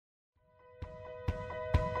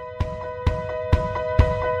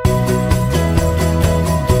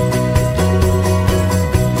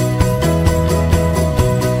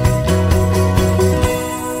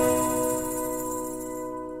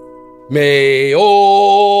May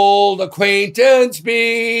old acquaintance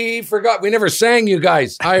be forgot. We never sang, you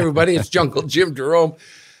guys. Hi, everybody. It's Jungle Jim Jerome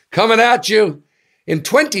coming at you in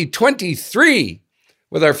 2023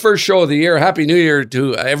 with our first show of the year. Happy New Year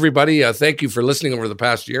to everybody. Thank you for listening over the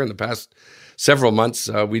past year and the past several months.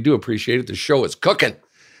 We do appreciate it. The show is cooking.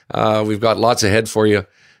 We've got lots ahead for you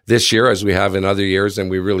this year as we have in other years,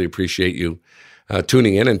 and we really appreciate you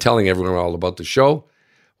tuning in and telling everyone all about the show.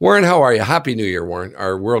 Warren, how are you? Happy New Year, Warren.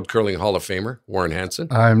 Our World Curling Hall of Famer, Warren Hansen.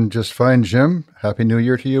 I'm just fine, Jim. Happy New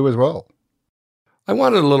Year to you as well. I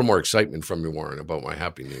wanted a little more excitement from you, Warren, about my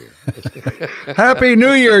Happy New Year. Happy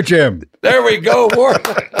New Year, Jim. There we go, Warren.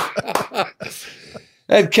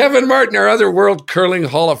 And Kevin Martin, our other World Curling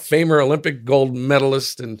Hall of Famer, Olympic gold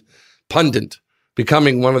medalist and pundit,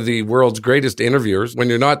 becoming one of the world's greatest interviewers. When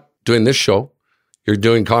you're not doing this show, you're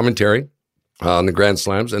doing commentary on the Grand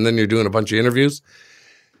Slams, and then you're doing a bunch of interviews.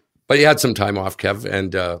 But you had some time off, Kev,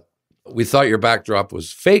 and we thought your backdrop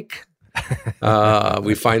was fake.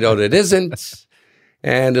 We find out it isn't.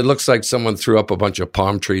 And it looks like someone threw up a bunch of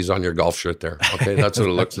palm trees on your golf shirt there. Okay, that's what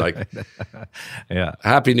it looks like. Yeah.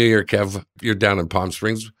 Happy New Year, Kev. You're down in Palm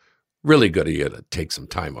Springs. Really good of you to take some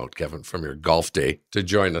time out, Kevin, from your golf day to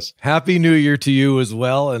join us. Happy New Year to you as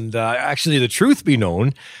well. And actually, the truth be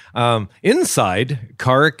known, inside,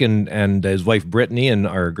 Kark and his wife Brittany and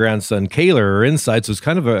our grandson Kayla are inside. So it's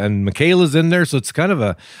kind of and Michaela's in there. So it's kind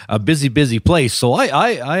of a busy place. So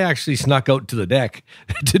I actually snuck out to the deck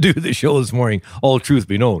to do the show this morning. All truth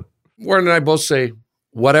be known. Warren and I both say,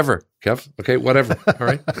 whatever, Kev. Okay, whatever. All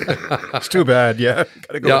right. It's too bad. Yeah.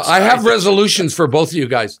 Gotta go outside. I have resolutions for both of you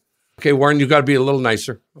guys. Okay, Warren, you got to be a little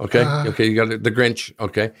nicer. Okay, you got the Grinch.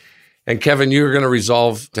 Okay, and Kevin, you're going to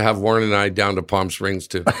resolve to have Warren and I down to Palm Springs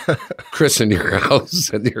to christen your house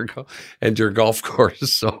and your golf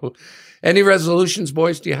course. So, any resolutions,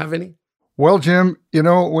 boys? Do you have any? Well, Jim, you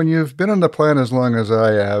know, when you've been on the plan as long as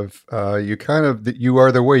I have, you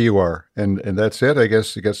are the way you are, and that's it. I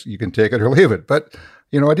guess you can take it or leave it. But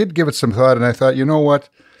you know, I did give it some thought, and I thought, you know what?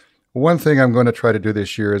 One thing I'm going to try to do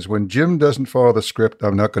this year is when Jim doesn't follow the script,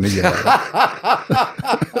 I'm not going to yell at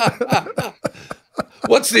him.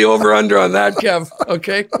 What's the over-under on that, Kev?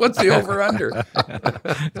 Okay, what's the over-under?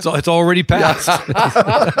 It's already passed.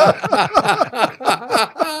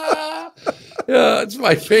 Yeah, it's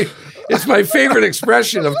my favorite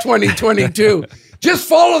expression of 2022. Just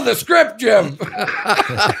follow the script, Jim.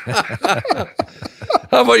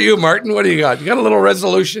 How about you, Martin? What do you got? You got a little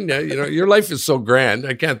resolution? Yeah, you know, your life is so grand.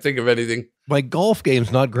 I can't think of anything. My golf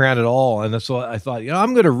game's not grand at all. And so I thought,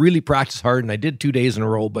 I'm going to really practice hard. And I did 2 days in a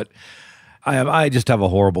row, but I just have a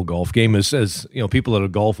horrible golf game. As you know, people that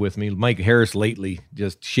have golf with me, Mike Harris lately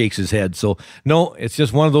just shakes his head. So no, it's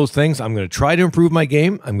just one of those things. I'm going to try to improve my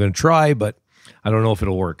game. I'm going to try, but I don't know if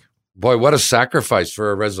it'll work. Boy, what a sacrifice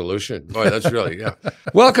for a resolution. Boy, that's really, yeah.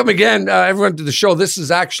 Welcome again, everyone, to the show. This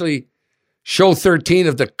is actually show 13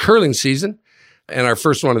 of the curling season and our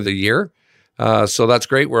first one of the year. So that's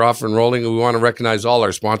great. We're off and rolling. We want to recognize all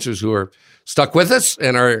our sponsors who are stuck with us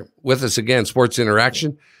and are with us again. Sports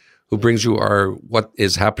Interaction, who brings you our what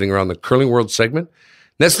is happening around the curling world segment.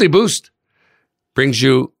 Nestle Boost brings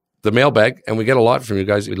you the mailbag, and we get a lot from you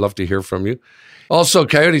guys. We'd love to hear from you. Also,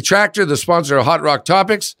 Coyote Tractor, the sponsor of Hot Rock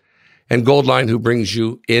Topics, and Goldline, who brings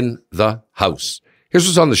you In the House. Here's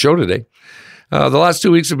what's on the show today. The last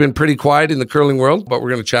 2 weeks have been pretty quiet in the curling world, but we're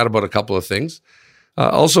going to chat about a couple of things.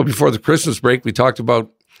 Also, before the Christmas break, we talked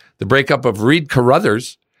about the breakup of Reid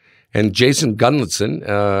Carruthers and Jason Gunlinson,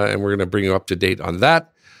 and we're going to bring you up to date on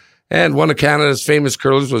that. And one of Canada's famous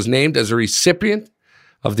curlers was named as a recipient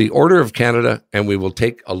of the Order of Canada, and we will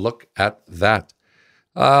take a look at that.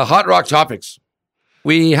 Hot Rock Topics.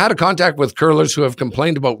 We had a contact with curlers who have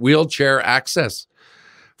complained about wheelchair access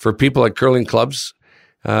for people at curling clubs.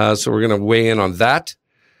 So we're going to weigh in on that.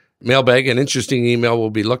 Mailbag, an interesting email will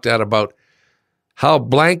be looked at about how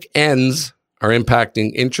blank ends are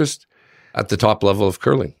impacting interest at the top level of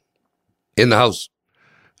curling. In the house,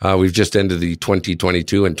 we've just ended the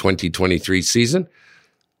 2022 and 2023 season.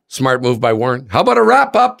 Smart move by Warren. How about a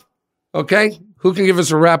wrap-up? Okay, who can give us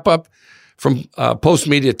a wrap-up? From Post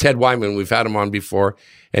Media, Ted Wyman. We've had him on before,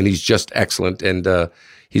 and he's just excellent. And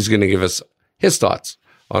he's going to give us his thoughts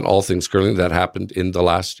on all things curling that happened in the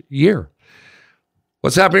last year.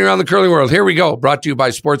 What's happening around the curling world? Here we go. Brought to you by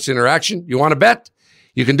Sports Interaction. You want to bet?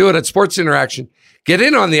 You can do it at Sports Interaction. Get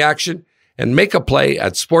in on the action and make a play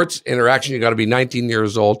at Sports Interaction. You got to be 19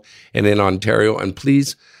 years old and in Ontario. And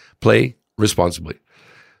please play responsibly.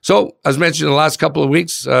 So, as mentioned in the last couple of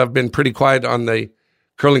weeks, I've been pretty quiet on the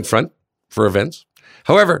curling front for events.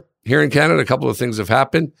 However, here in Canada, a couple of things have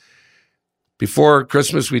happened. Before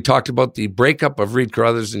Christmas, we talked about the breakup of Reid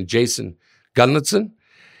Carruthers and Jason Gunnlaugson,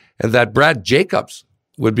 and that Brad Jacobs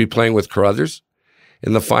would be playing with Carruthers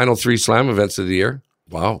in the final 3 slam events of the year.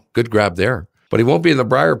 Wow, good grab there. But he won't be in the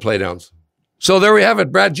Brier playdowns. So there we have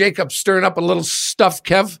it. Brad Jacobs stirring up a little stuff.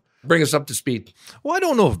 Kev, bring us up to speed. Well, I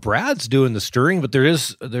don't know if Brad's doing the stirring, but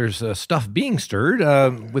there's stuff being stirred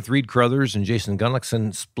with Reid Carruthers and Jason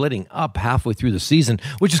Gunnlaugson splitting up halfway through the season,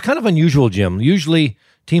 which is kind of unusual, Jim. Usually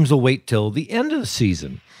teams will wait till the end of the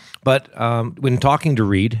season. But when talking to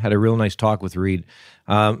Reid, had a real nice talk with Reid,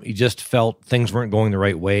 he just felt things weren't going the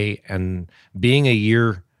right way. And being a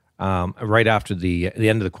year right after the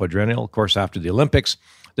end of the quadrennial, of course, after the Olympics,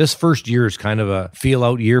 this first year is kind of a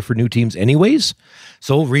feel-out year for new teams anyways.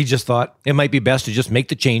 So Reid just thought it might be best to just make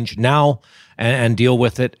the change now and deal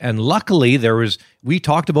with it. And luckily, we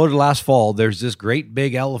talked about it last fall, there's this great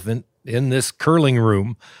big elephant in this curling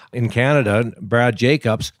room in Canada. Brad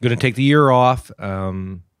Jacobs going to take the year off,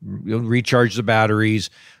 recharge the batteries.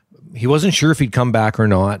 He wasn't sure if he'd come back or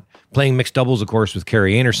not. Playing mixed doubles, of course, with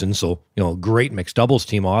Kerri Einarson. So, great mixed doubles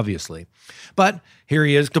team, obviously. But here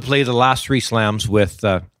he is to play the last 3 slams with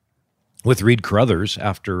Reid Carruthers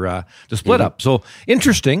after the split up. So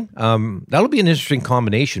interesting. That'll be an interesting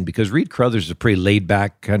combination because Reid Carruthers is a pretty laid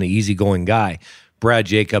back, kind of easygoing guy. Brad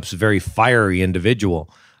Jacobs, a very fiery individual.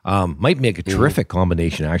 Might make a terrific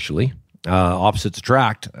combination, actually. Opposites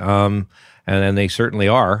attract. And they certainly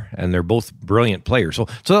are, and they're both brilliant players.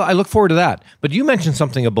 So I look forward to that. But you mentioned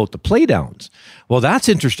something about the playdowns. Well, that's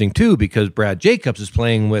interesting, too, because Brad Jacobs is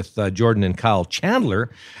playing with Jordan and Kyle Chandler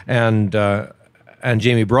and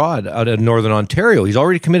Jamie Broad out of Northern Ontario. He's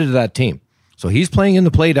already committed to that team. So he's playing in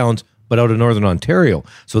the playdowns, but out of Northern Ontario.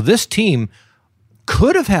 So this team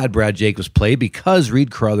could have had Brad Jacobs play because Reid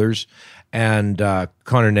Carruthers and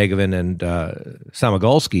Connor Negevin and Derek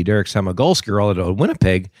Samogulski are all out of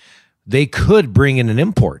Winnipeg. They could bring in an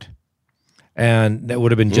import, and that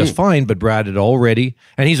would have been just fine, but Brad had already,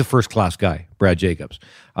 and he's a first-class guy, Brad Jacobs.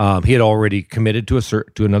 He had already committed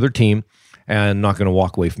to another team and not going to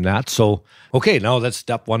walk away from that. So, okay, now let's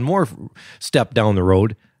step one more step down the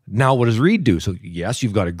road. Now what does Reid do? So, yes,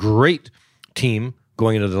 you've got a great team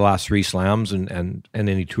going into the last 3 slams and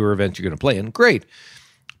any tour events you're going to play in. Great.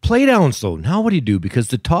 Playdowns, though, now what do you do? Because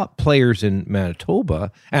the top players in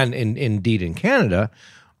Manitoba, and indeed in Canada,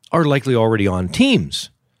 are likely already on teams.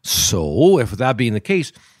 So, if that being the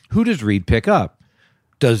case, who does Reid pick up?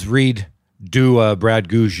 Does Reid do a Brad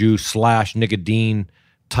Gougeau / Nick Edin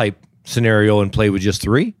type scenario and play with just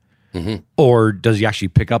 3? Or does he actually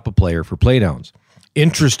pick up a player for playdowns?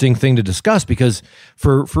 Interesting thing to discuss because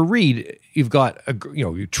for Reid, you've got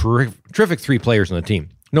terrific 3 players on the team.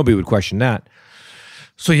 Nobody would question that.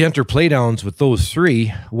 So you enter playdowns with those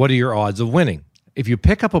 3. What are your odds of winning? If you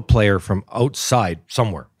pick up a player from outside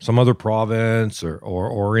somewhere, some other province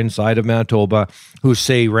or inside of Manitoba, who's,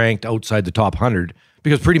 say, ranked outside the top 100,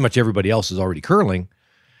 because pretty much everybody else is already curling,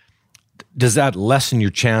 does that lessen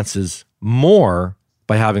your chances more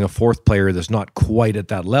by having a 4th player that's not quite at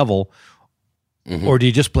that level, or do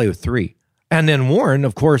you just play with 3? And then Warren,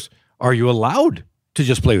 of course, are you allowed to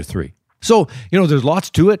just play with 3? So, there's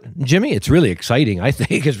lots to it, Jimmy. It's really exciting. I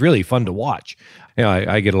think it's really fun to watch.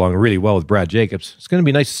 I get along really well with Brad Jacobs. It's going to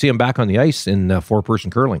be nice to see him back on the ice in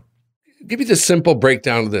 4-person curling. Give me the simple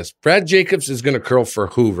breakdown of this. Brad Jacobs is going to curl for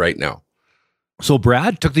who right now? So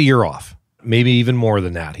Brad took the year off, maybe even more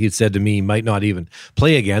than that. He had said to me he might not even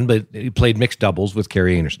play again, but he played mixed doubles with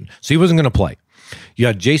Kerri Einarson. So he wasn't going to play. You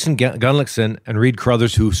had Jason Gunnlaugson and Reid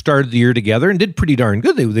Carruthers, who started the year together and did pretty darn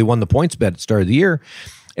good. They won the points bet at the start of the year.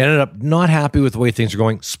 Ended up not happy with the way things are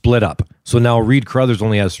going, split up. So now Reid Carruthers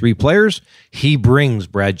only has 3 players. He brings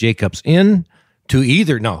Brad Jacobs in to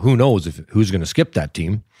either, now who knows who's going to skip that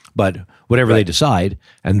team, but whatever they decide,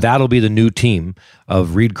 and that'll be the new team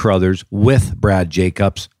of Reid Carruthers with Brad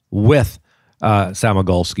Jacobs, with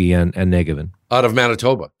Samogulski and Negevin. Out of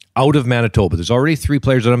Manitoba. Out of Manitoba. There's already 3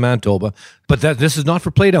 players out of Manitoba, but this is not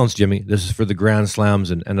for playdowns, Jimmy. This is for the Grand Slams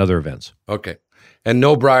and other events. Okay. And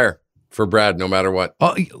no Brier for Brad, no matter what.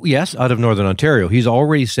 Oh, yes, out of Northern Ontario. He's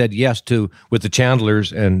already said yes with the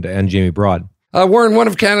Chandlers and Jamie Broad. Warren, one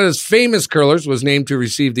of Canada's famous curlers, was named to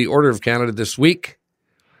receive the Order of Canada this week.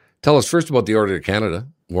 Tell us first about the Order of Canada,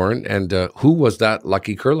 Warren, and who was that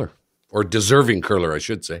lucky curler? Or deserving curler, I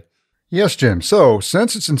should say. Yes, Jim. So,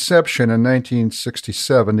 since its inception in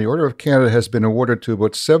 1967, the Order of Canada has been awarded to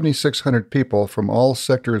about 7,600 people from all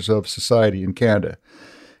sectors of society in Canada.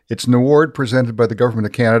 It's an award presented by the Government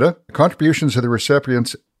of Canada. Contributions to the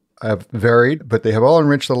recipients have varied, but they have all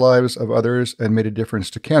enriched the lives of others and made a difference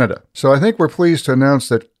to Canada. So I think we're pleased to announce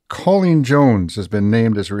that Colleen Jones has been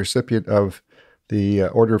named as a recipient of the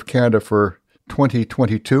Order of Canada for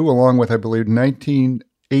 2022, along with, I believe,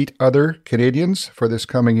 8 other Canadians for this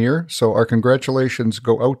coming year. So our congratulations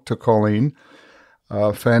go out to Colleen.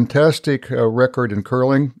 Fantastic record in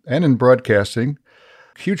curling and in broadcasting.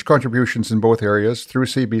 Huge contributions in both areas through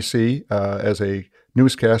CBC as a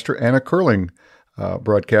newscaster and a curling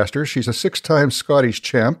broadcaster. She's a 6-time Scotties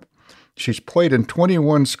champ. She's played in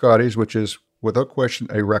 21 Scotties, which is, without question,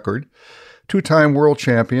 a record. 2-time world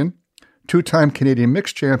champion, 2-time Canadian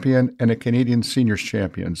mixed champion, and a Canadian seniors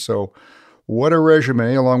champion. So what a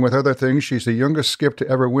resume, along with other things. She's the youngest skip to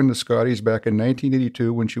ever win the Scotties back in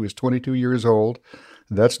 1982 when she was 22 years old.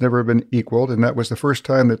 That's never been equaled, and that was the first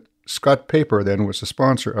time that Scott Paper then was the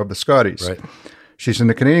sponsor of the Scotties. Right. She's in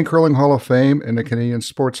the Canadian Curling Hall of Fame and the Canadian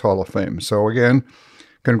Sports Hall of Fame. So again,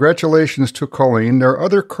 congratulations to Colleen. There are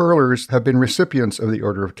other curlers have been recipients of the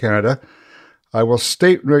Order of Canada. I will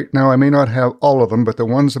state right now, I may not have all of them, but the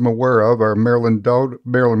ones I'm aware of are Marilyn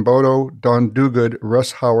Bodo, Don Duguid,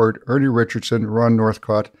 Russ Howard, Ernie Richardson, Ron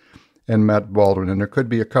Northcott, and Matt Baldwin. And there could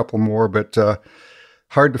be a couple more, but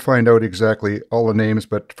hard to find out exactly all the names,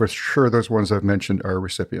 but for sure those ones I've mentioned are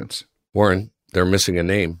recipients. Warren, they're missing a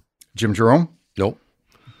name. Jim Jerome? Nope.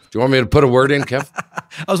 Do you want me to put a word in, Kev?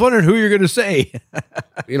 I was wondering who you're going to say.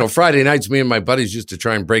 Friday nights, me and my buddies used to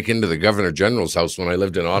try and break into the Governor General's house when I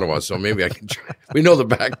lived in Ottawa, so maybe I can try. We know the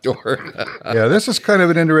back door. Yeah, this is kind of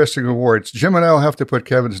an interesting award. Jim and I will have to put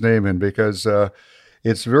Kevin's name in because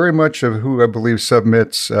it's very much of who I believe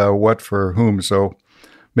submits what for whom. So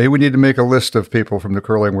maybe we need to make a list of people from the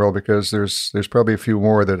curling world because there's probably a few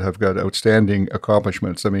more that have got outstanding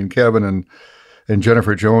accomplishments. I mean, Kevin and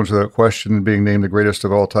Jennifer Jones, without question, being named the greatest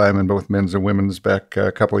of all time in both men's and women's back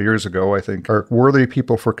a couple of years ago, I think are worthy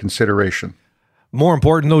people for consideration. More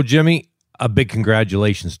important, though, Jimmy, a big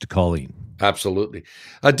congratulations to Colleen. Absolutely.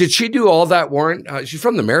 Did she do all that, Warren? She's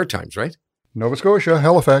from the Maritimes, right? Nova Scotia,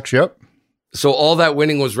 Halifax, yep. So all that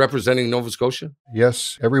winning was representing Nova Scotia?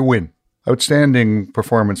 Yes, every win. Outstanding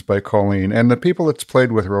performance by Colleen and the people that's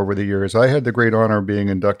played with her over the years. I had the great honor of being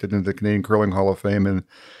inducted into the Canadian Curling Hall of Fame in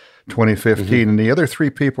 2015. And the other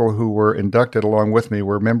 3 people who were inducted along with me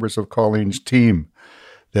were members of Colleen's team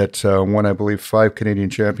that won, I believe, 5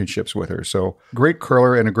 Canadian championships with her. So great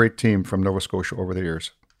curler and a great team from Nova Scotia over the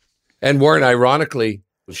years. And Warren, ironically,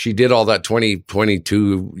 she did all that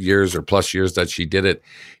 22 years or plus years that she did it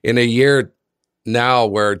in a year now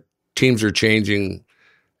where teams are changing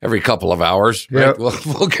every couple of hours. Right? Yeah.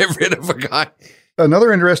 We'll get rid of a guy.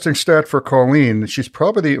 Another interesting stat for Colleen, she's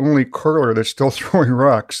probably the only curler that's still throwing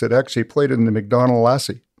rocks that actually played in the McDonald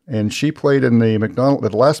Lassie. And she played in the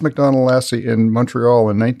last McDonald Lassie in Montreal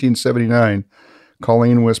in 1979.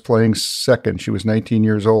 Colleen was playing second. She was 19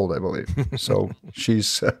 years old, I believe. So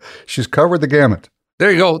she's covered the gamut.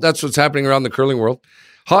 There you go. That's what's happening around the curling world.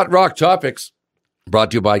 Hot Rock Topics,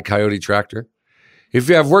 brought to you by Coyote Tractor. If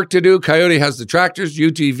you have work to do, Coyote has the tractors,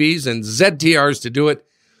 UTVs, and ZTRs to do it.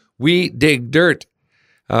 We dig dirt.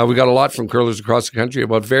 We got a lot from curlers across the country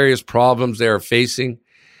about various problems they are facing.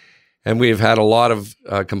 And we have had a lot of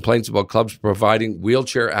complaints about clubs providing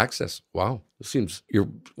wheelchair access. Wow, it seems you're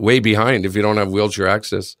way behind if you don't have wheelchair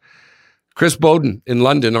access. Chris Bowden in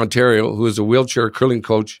London, Ontario, who is a wheelchair curling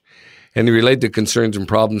coach, and he relayed the concerns and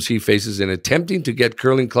problems he faces in attempting to get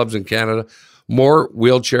curling clubs in Canada more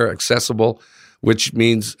wheelchair accessible, which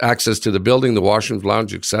means access to the building, the washrooms,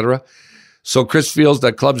 lounge, etc. So Chris feels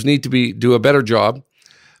that clubs need to do a better job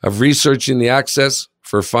of researching the access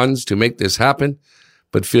for funds to make this happen,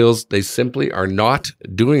 but feels they simply are not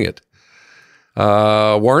doing it.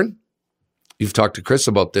 Warren, you've talked to Chris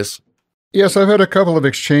about this. Yes, I've had a couple of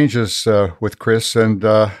exchanges with Chris, and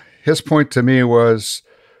his point to me was,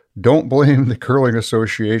 don't blame the curling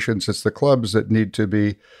associations. It's the clubs that need to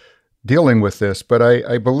be dealing with this. But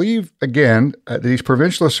I believe, again, these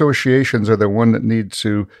provincial associations are the one that need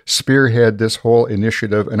to spearhead this whole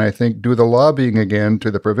initiative, and I think do the lobbying again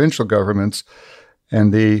to the provincial governments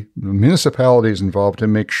and the municipalities involved to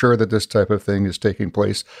make sure that this type of thing is taking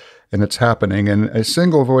place and it's happening. And a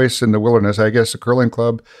single voice in the wilderness, I guess, a curling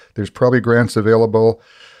club, there's probably grants available.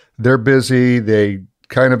 They're busy. They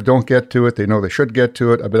kind of don't get to it. They know they should get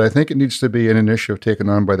to it. But I think it needs to be an initiative taken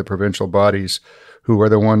on by the provincial bodies who are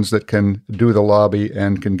the ones that can do the lobby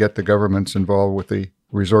and can get the governments involved with the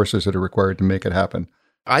resources that are required to make it happen.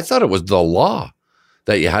 I thought it was the law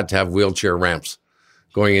that you had to have wheelchair ramps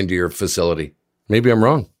going into your facility. Maybe I'm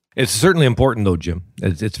wrong. It's certainly important, though, Jim.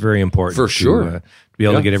 It's very important. For sure. To be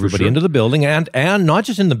able to get everybody into the building and not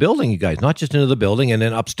just in the building, you guys, not just into the building and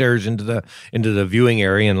then upstairs into the viewing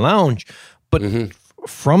area and lounge, but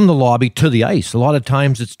from the lobby to the ice. A lot of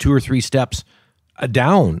times it's 2 or 3 steps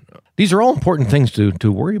down. These are all important things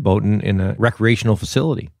to worry about in a recreational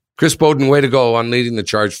facility. Chris Bowden, way to go on leading the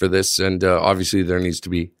charge for this. And obviously there needs to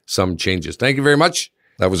be some changes. Thank you very much.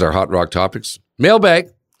 That was our Hot Rock Topics. Mailbag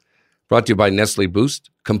brought to you by Nestle Boost.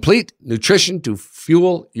 Complete nutrition to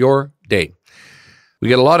fuel your day. We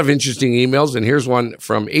get a lot of interesting emails, and here's one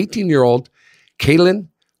from 18-year-old Kaylin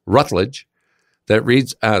Rutledge that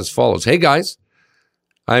reads as follows. Hey, guys.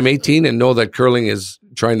 I'm 18 and know that curling is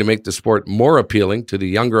trying to make the sport more appealing to the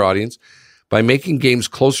younger audience by making games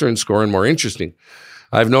closer in score and more interesting.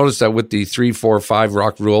 I've noticed that with the 3-4-5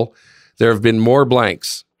 rock rule, there have been more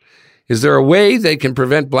blanks. Is there a way they can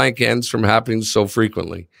prevent blank ends from happening so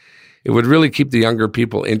frequently? It would really keep the younger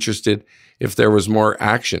people interested if there was more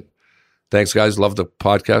action. Thanks, guys. Love the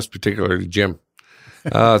podcast, particularly Jim.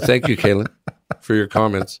 Thank you, Kaylin, for your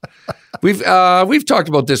comments. We've talked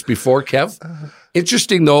about this before, Kev.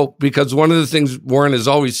 Interesting, though, because one of the things Warren has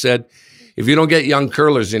always said, if you don't get young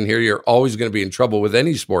curlers in here, you're always going to be in trouble with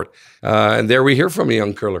any sport. And there we hear from a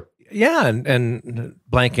young curler. Yeah, and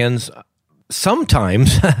blank ends,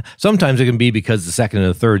 sometimes it can be because the second and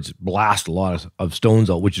the thirds blast a lot of stones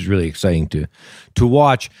out, which is really exciting to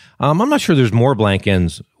watch. I'm not sure there's more blank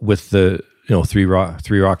ends with the 3 rock,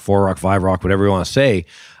 4 rock, 5 rock, whatever you want to say.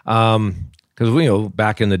 Because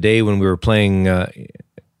back in the day when we were playing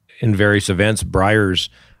in various events, Briars,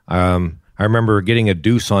 I remember getting a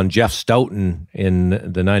deuce on Jeff Stoughton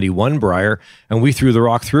in the 91 Briar, and we threw the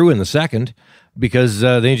rock through in the second because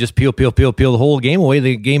they just peel the whole game away.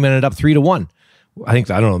 The game ended up 3-1. I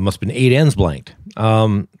don't know, it must have been 8 ends blanked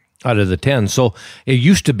out of the 10. So it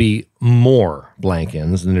used to be more blank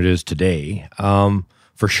ends than it is today,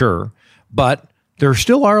 for sure. But there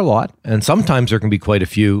still are a lot, and sometimes there can be quite a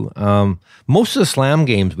few. Most of the slam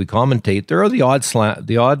games we commentate, there are the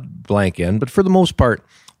odd blank end, but for the most part,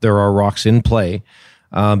 there are rocks in play.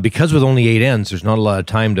 Because with only 8 ends, there's not a lot of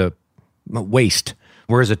time to waste.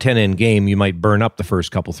 Whereas a 10-end game, you might burn up the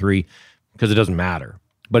first couple 3 because it doesn't matter.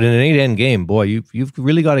 But in an 8-end game, boy, you've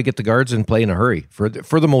really got to get the guards in play in a hurry for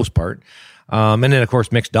the most part. And then, of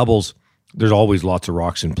course, mixed doubles, there's always lots of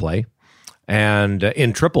rocks in play. And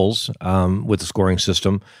in triples, with the scoring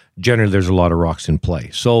system, generally there's a lot of rocks in play.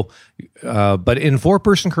 So, but in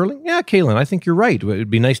 4-person curling, yeah, Kaylin, I think you're right. It would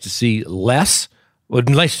be nice to see less. It would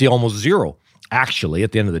be nice to see almost 0, actually,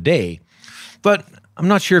 at the end of the day. But I'm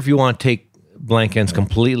not sure if you want to take blank ends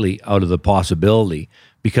completely out of the possibility,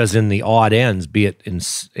 because in the odd ends, be it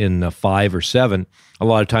in 5 or 7, a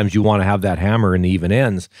lot of times you want to have that hammer in the even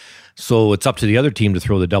ends. So it's up to the other team to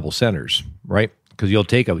throw the double centers, right? Because you'll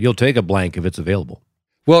take a blank if it's available.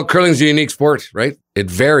 Well, curling's a unique sport, right? It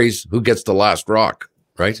varies who gets the last rock,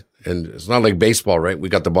 right? And it's not like baseball, right? We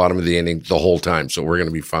got the bottom of the inning the whole time, so we're going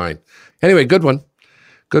to be fine. Anyway, good one.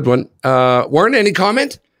 Good one. Warren, any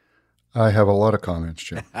comment? I have a lot of comments,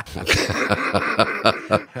 Jim.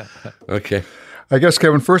 Okay. I guess,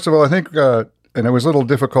 Kevin, first of all, I think, and it was a little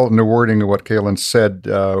difficult in the wording of what Kaylin said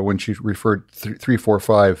when she referred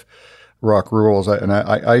 3-4-5 rock rules.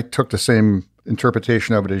 I took the same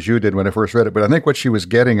interpretation of it as you did when I first read it. But I think what she was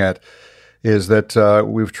getting at is that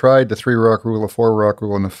we've tried the 3-rock rule, the 4-rock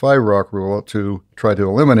rule, and the 5-rock rule to try to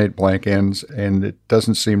eliminate blank ends, and it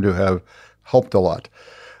doesn't seem to have helped a lot.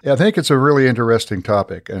 I think it's a really interesting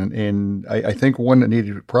topic, and I think one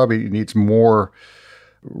that probably needs more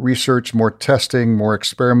research, more testing, more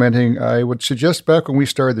experimenting. I would suggest back when we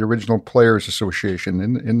started the original Players Association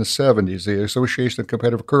in the 70s, the Association of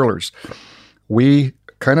Competitive Curlers, we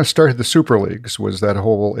kind of started the Super Leagues, was that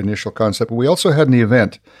whole initial concept. But we also had an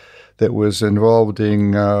event that was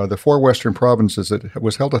involving the 4 Western provinces that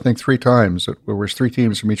was held, I think, 3 times. There was 3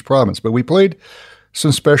 teams from each province. But we played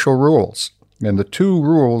some special rules. And the 2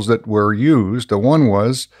 rules that were used, the one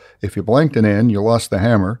was if you blanked an end, you lost the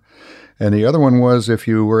hammer. And the other one was if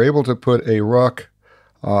you were able to put a rock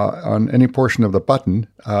on any portion of the button,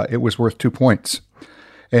 it was worth 2 points.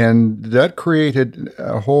 And that created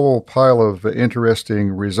a whole pile of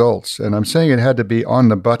interesting results. And I'm saying it had to be on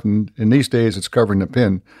the button. In these days, it's covering the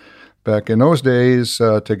pin. Back in those days,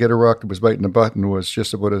 to get a rock that was biting the button was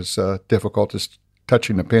just about as difficult as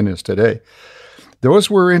touching the pin is today.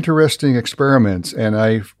 Those were interesting experiments. And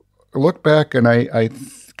I look back and I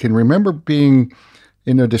can remember being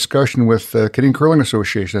in a discussion with the Canadian Curling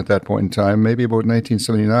Association at that point in time, maybe about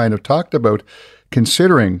 1979, have talked about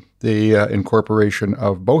considering the incorporation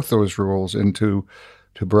of both those rules into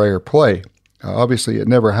Brier play. Obviously, it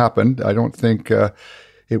never happened. I don't think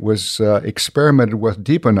it was experimented with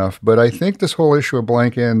deep enough, but I think this whole issue of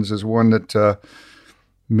blank ends is one that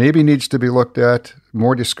maybe needs to be looked at,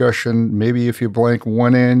 more discussion. Maybe if you blank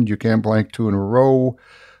one end, you can't blank 2 in a row.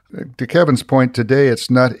 To Kevin's point, today it's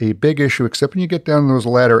not a big issue, except when you get down to those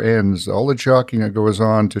latter ends, all the jockeying that goes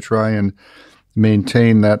on to try and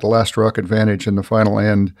maintain that last rock advantage in the final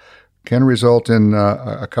end can result in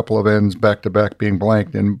a couple of ends back-to-back being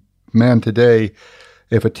blanked. And man, today,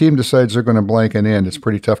 if a team decides they're going to blank an end, it's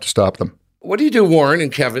pretty tough to stop them. What do you do, Warren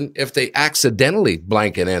and Kevin, if they accidentally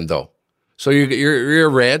blank an end, though? So you're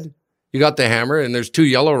red, you got the hammer, and there's 2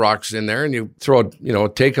 yellow rocks in there, and you throw a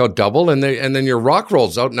takeout double, and then your rock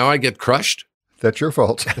rolls out. Now I get crushed. That's your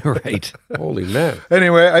fault. Right. Holy man.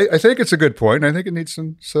 Anyway, I think it's a good point. I think it needs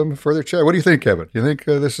some further chat. What do you think, Kevin? Do you think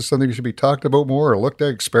this is something that should be talked about more or looked at,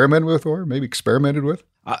 experimented with, or maybe experimented with?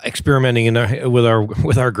 Experimenting with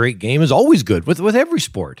our great game is always good with every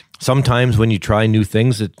sport. Sometimes when you try new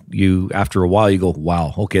things, that after a while you go,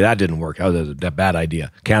 wow, okay, that didn't work. That was a bad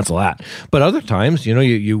idea. Cancel that. But other times,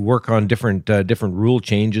 you work on different rule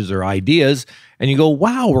changes or ideas, and you go,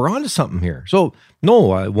 wow, we're onto something here. So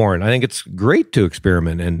no, Warren, I think it's great to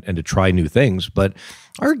experiment and to try new things, but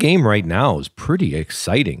our game right now is pretty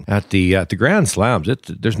exciting. At the Grand Slams,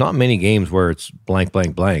 there's not many games where it's blank,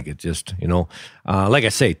 blank, blank. It just, like I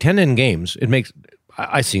say, 10-end games,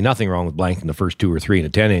 I see nothing wrong with blanking the first 2 or 3 in a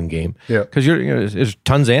 10-end game. Yeah. Because there's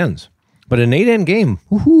tons of ends. But an 8-end game,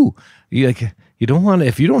 woohoo, you don't want to,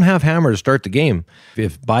 if you don't have hammer to start the game,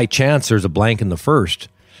 if by chance there's a blank in the first,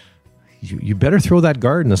 you better throw that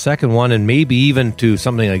guard in the second one, and maybe even to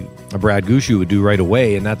something like a Brad Gushue would do right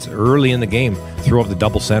away, and that's early in the game. Throw up the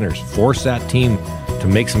double centers. Force that team to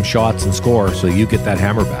make some shots and score so you get that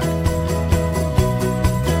hammer back.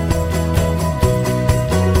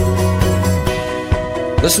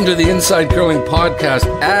 Listen to the Inside Curling podcast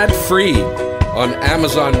ad-free on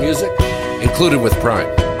Amazon Music, included with Prime.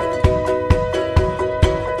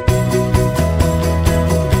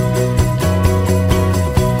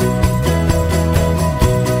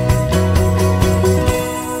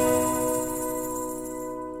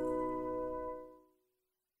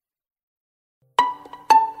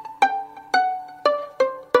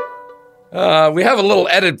 We have a little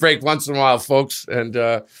edit break once in a while, folks. And,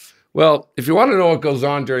 if you want to know what goes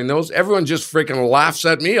on during those, everyone just freaking laughs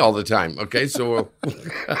at me all the time. Okay, so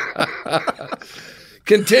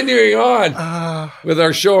continuing on with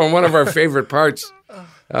our show, and one of our favorite parts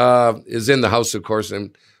is in the house, of course.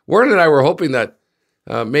 And Warren and I were hoping that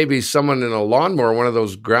maybe someone in a lawnmower, one of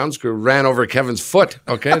those ground screw, ran over Kevin's foot.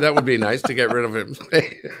 Okay, that would be nice to get rid of him.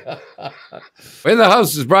 In the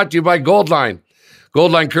House is brought to you by Goldline.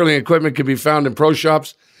 Goldline curling equipment can be found in pro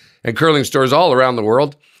shops and curling stores all around the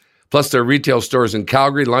world. Plus, there are retail stores in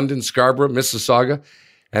Calgary, London, Scarborough, Mississauga,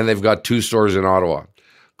 and they've got 2 stores in Ottawa.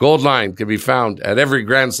 Goldline can be found at every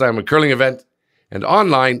Grand Slam of curling event and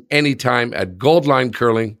online anytime at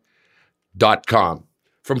goldlinecurling.com.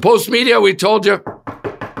 From Post Media, we told you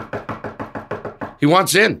he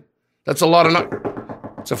wants in. That's a lot of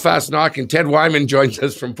it's a fast knocking. Ted Wyman joins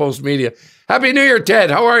us from Post Media. Happy New Year, Ted.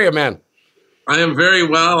 How are you, man? I am very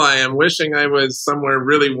well. I am wishing I was somewhere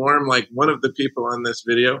really warm like one of the people on this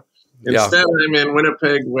video. Instead, I'm in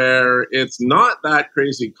Winnipeg, where it's not that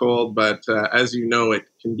crazy cold, but as you know, it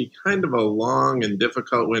can be kind of a long and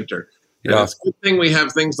difficult winter. And it's a good thing we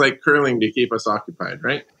have things like curling to keep us occupied,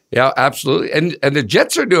 right? Yeah, absolutely. And the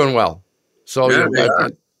Jets are doing well. So,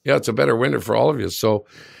 it's a better winter for all of you. So,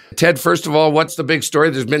 Ted, first of all, what's the big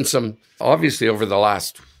story? There's been some, obviously, over the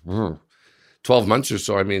last 12 months or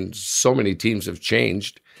so. I mean, so many teams have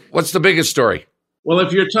changed. What's the biggest story? Well,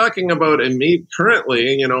 if you're talking about me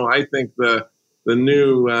currently, I think the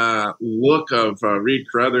new look of Reed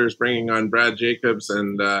Carruthers bringing on Brad Jacobs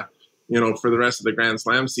and, for the rest of the Grand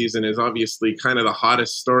Slam season is obviously kind of the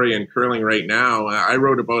hottest story in curling right now. I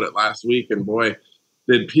wrote about it last week, and boy,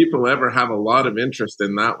 did people ever have a lot of interest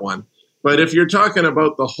in that one. But if you're talking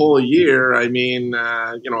about the whole year, I mean,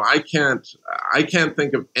 I can't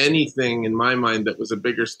think of anything in my mind that was a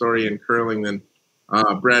bigger story in curling than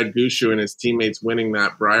Brad Gushue and his teammates winning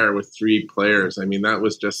that Brier with 3 players. I mean, that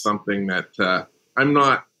was just something that I'm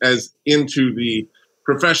not as into the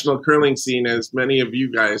professional curling scene as many of you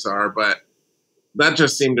guys are, but that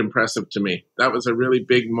just seemed impressive to me. That was a really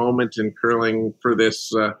big moment in curling for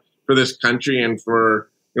this country and for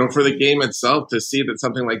the game itself, to see that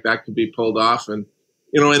something like that could be pulled off. And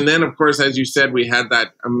then, of course, as you said, we had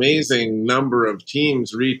that amazing number of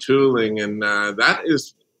teams retooling, and that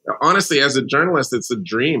is, honestly, as a journalist, it's a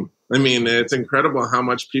dream. I mean, it's incredible how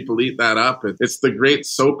much people eat that up. It's the great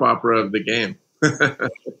soap opera of the game.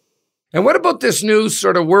 And what about this new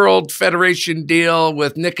sort of World Federation deal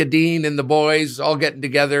with Nick Edin and the boys all getting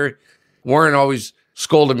together? Warren always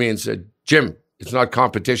scolded me and said, Jim, it's not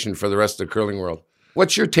competition for the rest of the curling world.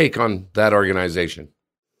 What's your take on that organization?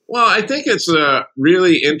 Well, I think it's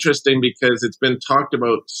really interesting because it's been talked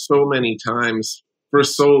about so many times for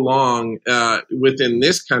so long within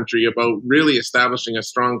this country about really establishing a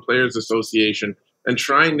strong players association and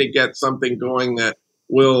trying to get something going that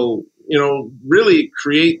will, really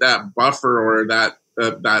create that buffer or that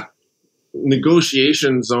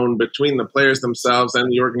negotiation zone between the players themselves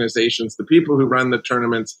and the organizations, the people who run the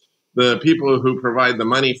tournaments, the people who provide the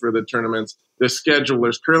money for the tournaments, the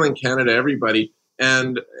schedulers, Curling Canada, everybody.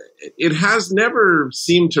 And it has never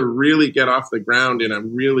seemed to really get off the ground in a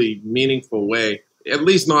really meaningful way, at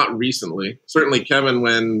least not recently. Certainly, Kevin,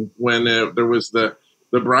 when there was the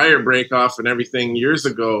Brier breakoff and everything years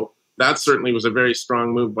ago, that certainly was a very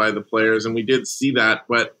strong move by the players, and we did see that.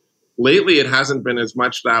 But lately, it hasn't been as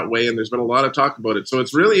much that way, and there's been a lot of talk about it. So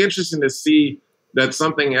it's really interesting to see that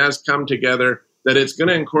something has come together, that it's going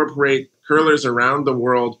to incorporate curlers around the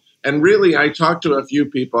world. And really, I talked to a few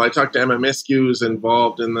people. I talked to Emma Miskew, who's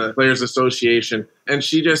involved in the Players Association, and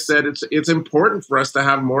she just said it's important for us to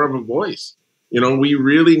have more of a voice. We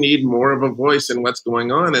really need more of a voice in what's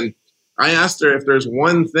going on. And I asked her if there's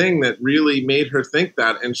one thing that really made her think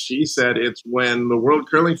that, and she said it's when the World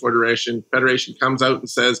Curling Federation comes out and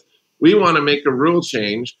says, we want to make a rule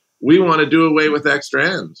change. We want to do away with extra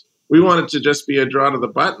ends. We want it to just be a draw to the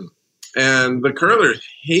button. And the curlers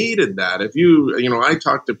hated that. I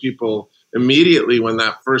talked to people immediately when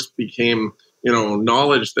that first became,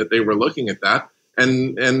 knowledge that they were looking at that.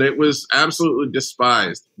 And it was absolutely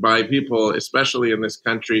despised by people, especially in this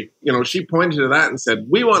country. She pointed to that and said,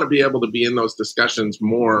 we want to be able to be in those discussions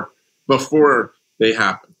more before they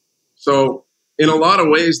happen. So in a lot of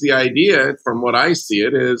ways, the idea, from what I see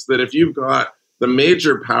it, is that if you've got the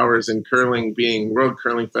major powers in curling being World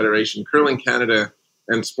Curling Federation, Curling Canada,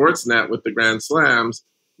 and Sportsnet with the Grand Slams,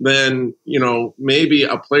 then, maybe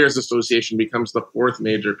a players association becomes the fourth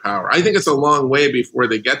major power. I think it's a long way before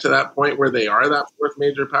they get to that point where they are that fourth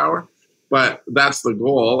major power, but that's the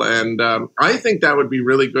goal. And I think that would be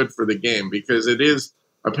really good for the game, because it is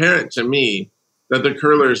apparent to me that the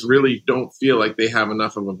curlers really don't feel like they have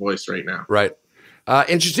enough of a voice right now. Right.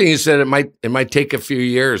 Interesting. You said it might take a few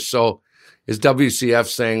years. So is WCF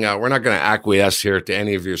saying, we're not going to acquiesce here to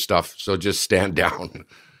any of your stuff, so just stand down?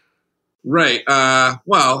 Right.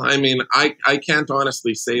 Well, I can't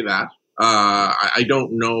honestly say that. I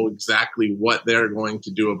don't know exactly what they're going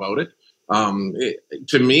to do about it.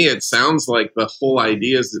 To me, it sounds like the whole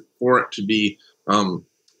idea is for it to be,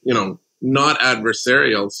 not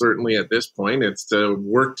adversarial, certainly at this point. It's to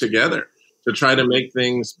work together to try to make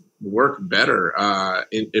things work better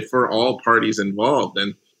for all parties involved.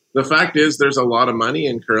 And the fact is, there's a lot of money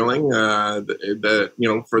in curling,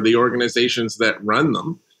 for the organizations that run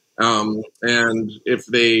them. And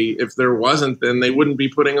if there wasn't, then they wouldn't be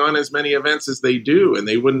putting on as many events as they do, and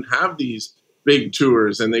they wouldn't have these big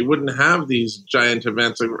tours, and they wouldn't have these giant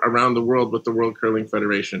events around the world with the World Curling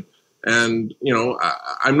Federation. And,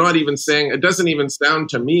 I'm not even saying, it doesn't even sound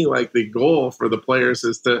to me like the goal for the players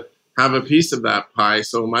is to have a piece of that pie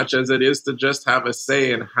so much as it is to just have a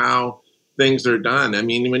say in how things are done.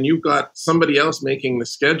 When you've got somebody else making the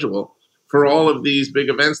schedule for all of these big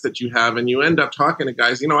events that you have, and you end up talking to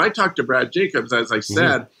guys, I talked to Brad Jacobs, as I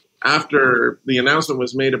said, after the announcement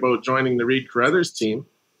was made about joining the Reid Carruthers team.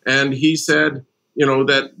 And he said,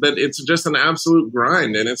 that it's just an absolute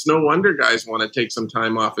grind. And it's no wonder guys want to take some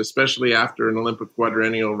time off, especially after an Olympic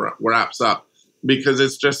quadrennial wraps up, because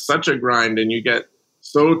it's just such a grind, and you get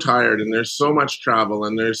so tired, and there's so much travel,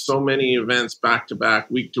 and there's so many events back to back,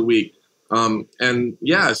 week to week. So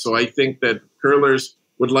I think that curlers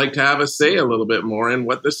would like to have a say a little bit more in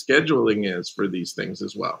what the scheduling is for these things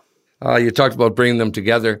as well. You talked about bringing them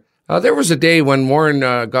together. There was a day when Warren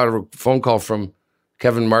got a phone call from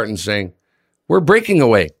Kevin Martin saying, we're breaking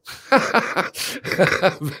away.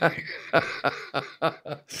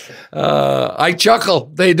 I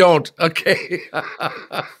chuckle. They don't. Okay.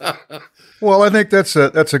 Well, I think that's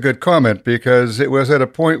a good comment, because it was at a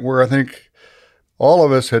point where I think all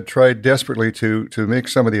of us had tried desperately to make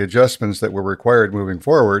some of the adjustments that were required moving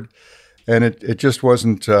forward, and it just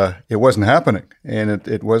wasn't happening, and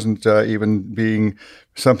it wasn't even being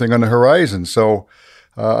something on the horizon. So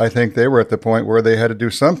I think they were at the point where they had to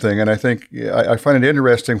do something, and I think I find it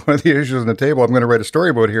interesting. One of the issues on the table I'm going to write a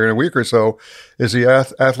story about here in a week or so is the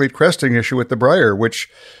athlete cresting issue with the Brier, which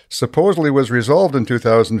supposedly was resolved in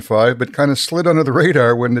 2005, but kind of slid under the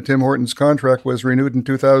radar when the Tim Hortons contract was renewed in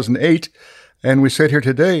 2008. And we sit here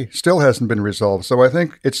today, still hasn't been resolved. So I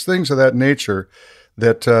think it's things of that nature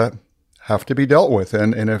that have to be dealt with.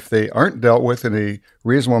 And if they aren't dealt with in a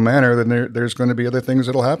reasonable manner, then there's going to be other things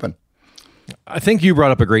that'll happen. I think you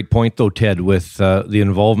brought up a great point, though, Ted, with the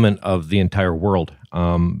involvement of the entire world.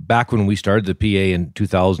 Back when we started the PA in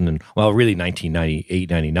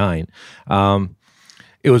 1998, 99,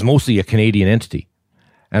 it was mostly a Canadian entity.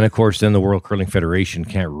 And of course, then the World Curling Federation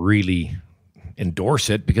can't really endorse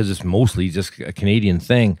it because it's mostly just a Canadian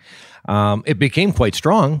thing. It became quite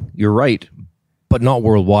strong, you're right, but not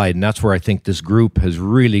worldwide. And that's where I think this group has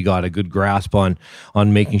really got a good grasp on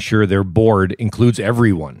making sure their board includes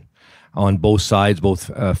everyone on both sides, both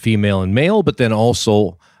female and male, but then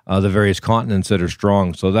also the various continents that are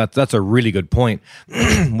strong. So that's a really good point.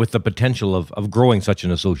 With the potential of growing such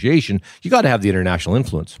an association, you got to have the international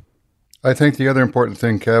influence. I think the other important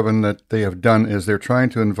thing, Kevin, that they have done is they're trying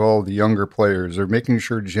to involve the younger players. They're making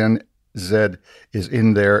sure Gen Z is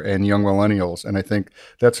in there and young millennials. And I think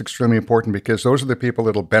that's extremely important because those are the people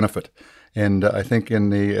that'll benefit. And I think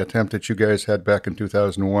in the attempt that you guys had back in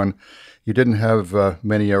 2001, you didn't have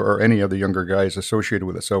many or any of the younger guys associated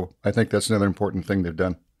with it. So I think that's another important thing they've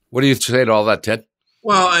done. What do you say to all that, Ted?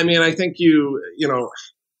 Well, I mean, I think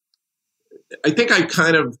I think I've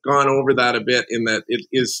kind of gone over that a bit in that it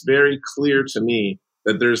is very clear to me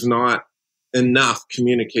that there's not enough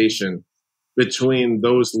communication between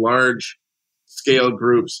those large scale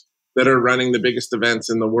groups that are running the biggest events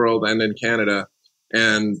in the world and in Canada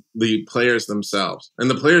and the players themselves. And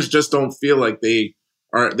the players just don't feel like they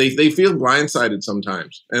feel blindsided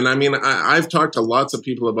sometimes. And I mean, I've talked to lots of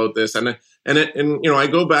people about this and I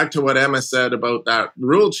go back to what Emma said about that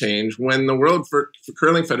rule change when the World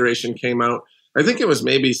Curling Federation came out. I think it was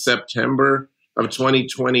maybe September of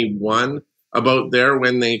 2021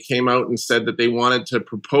 when they came out and said that they wanted to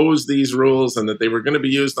propose these rules and that they were going to be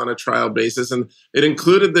used on a trial basis. And it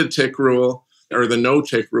included the tick rule or the no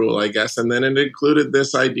tick rule, I guess. And then it included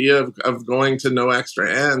this idea of going to no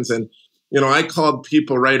extra ends. And, I called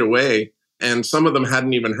people right away and some of them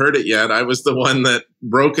hadn't even heard it yet. I was the one that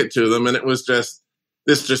broke it to them. And it was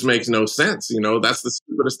this just makes no sense. That's the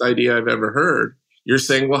stupidest idea I've ever heard. You're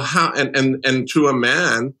saying, well, how? And to a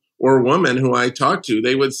man or woman who I talked to,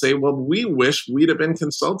 they would say, well, we wish we'd have been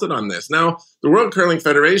consulted on this. Now, the World Curling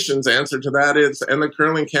Federation's answer to that is, and the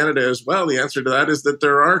Curling Canada as well, the answer to that is that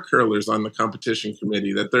there are curlers on the competition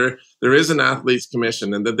committee, that there is an athletes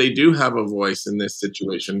commission, and that they do have a voice in this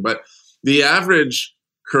situation. But the average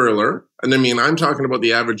curler, and I mean, I'm talking about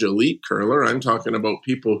the average elite curler, I'm talking about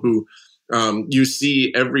people who you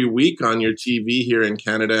see every week on your TV here in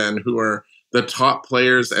Canada and who are the top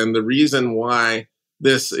players. And the reason why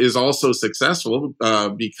this is also successful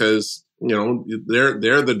because,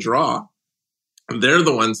 they're the draw. They're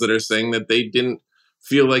the ones that are saying that they didn't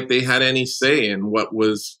feel like they had any say in what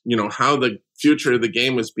was, how the future of the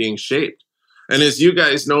game was being shaped. And as you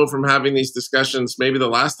guys know from having these discussions, maybe the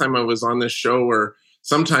last time I was on this show or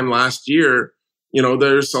sometime last year,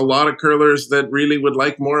 there's a lot of curlers that really would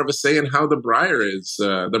like more of a say in how the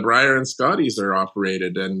Brier and Scotties are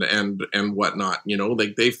operated and whatnot.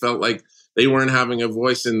 Like they felt like they weren't having a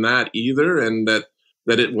voice in that either, and that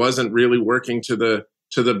it wasn't really working to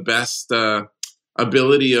the best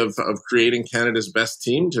ability of creating Canada's best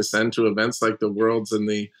team to send to events like the Worlds and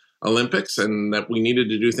the Olympics, and that we needed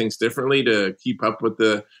to do things differently to keep up with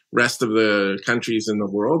the rest of the countries in the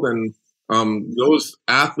world. And those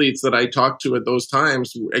athletes that I talked to at those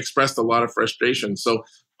times expressed a lot of frustration. So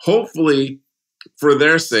hopefully, for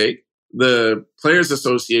their sake, the Players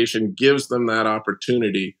Association gives them that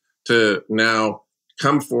opportunity to now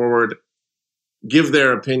come forward, give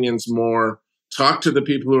their opinions more, talk to the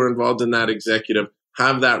people who are involved in that executive,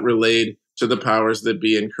 have that relayed to the powers that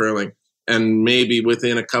be in curling, and maybe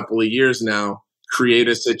within a couple of years now, create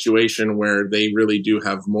a situation where they really do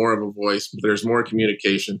have more of a voice, there's more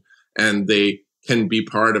communication, and they can be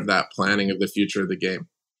part of that planning of the future of the game.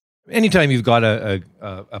 Anytime you've got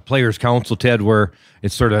a players' council, Ted, where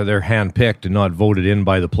it's sort of they're handpicked and not voted in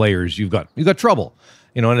by the players, you've got trouble.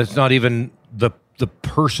 And it's not even the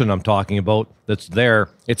person I'm talking about that's there.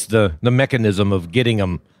 It's the mechanism of getting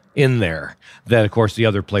them in there that, of course, the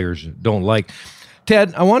other players don't like.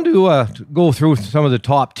 Ted, I want to go through some of the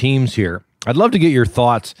top teams here. I'd love to get your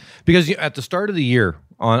thoughts because at the start of the year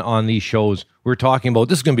on these shows, we're talking about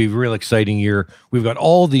this is going to be a real exciting year. We've got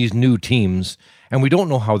all these new teams, and we don't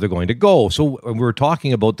know how they're going to go. So we're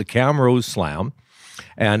talking about the Camrose Slam,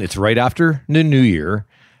 and it's right after the new year.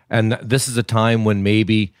 And this is a time when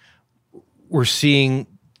maybe we're seeing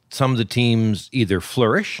some of the teams either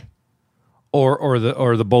flourish or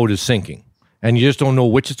the boat is sinking. And you just don't know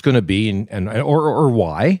which it's going to be or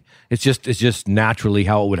why. It's just naturally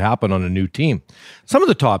how it would happen on a new team. Some of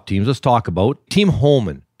the top teams, let's talk about Team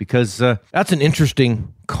Homan, because that's an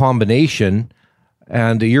interesting combination.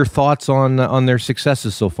 And your thoughts on their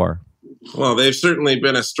successes so far? Well, they've certainly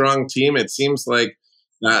been a strong team. It seems like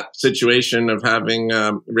that situation of having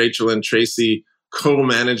Rachel and Tracy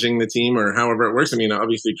co-managing the team, or however it works. I mean,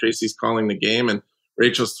 obviously Tracy's calling the game, and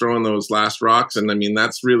Rachel's throwing those last rocks. And I mean,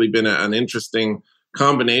 that's really been an interesting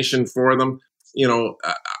combination for them. You know,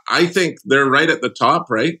 I think they're right at the top,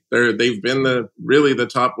 right? They've been really the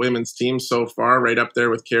top women's team so far, right up there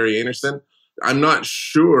with Carrie Anderson. I'm not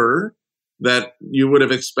sure that you would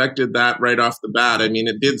have expected that right off the bat. I mean,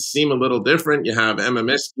 it did seem a little different. You have Emma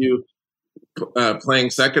Miskew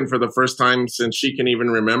playing second for the first time since she can even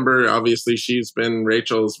remember. Obviously, she's been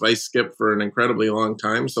Rachel's vice skip for an incredibly long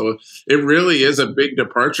time. So it really is a big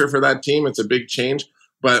departure for that team. It's a big change.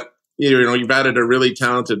 But you know, you've added a really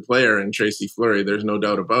talented player in Tracy Fleury. There's no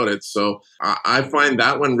doubt about it. So I find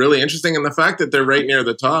that one really interesting. And the fact that they're right near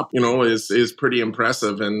the top, you know, is pretty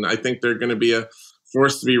impressive. And I think they're going to be a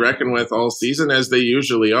force to be reckoned with all season, as they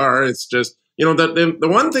usually are. It's just, you know, the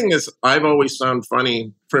one thing is I've always found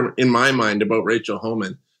funny in my mind about Rachel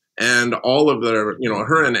Homan and all of their, you know,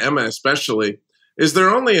 her and Emma especially, is they're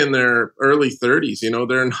only in their early 30s. You know,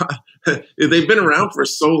 they're not, they've been around for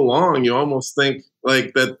so long. You almost think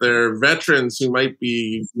like that they're veterans who might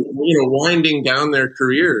be, you know, winding down their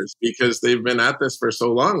careers because they've been at this for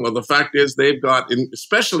so long. Well, the fact is they've got,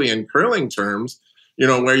 especially in curling terms, you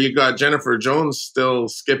know, where you got Jennifer Jones still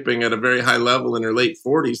skipping at a very high level in her late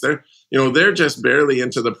 40s. They're just barely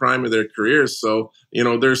into the prime of their careers. So, you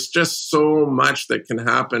know, there's just so much that can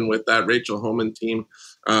happen with that Rachel Homan team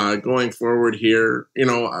going forward here. You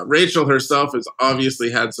know, Rachel herself has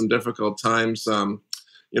obviously had some difficult times.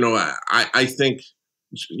 You know, I think,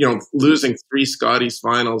 you know, losing 3 Scotties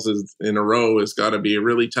finals in a row has got to be a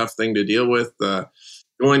really tough thing to deal with.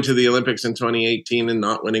 Going to the Olympics in 2018 and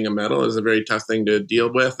not winning a medal is a very tough thing to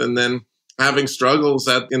deal with. And then having struggles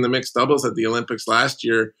in the mixed doubles at the Olympics last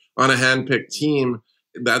year on a handpicked team,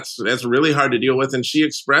 that's really hard to deal with. And she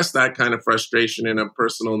expressed that kind of frustration in a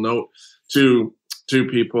personal note to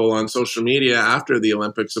people on social media after the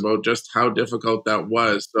Olympics about just how difficult that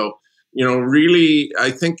was. So, you know, really,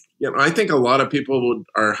 I think a lot of people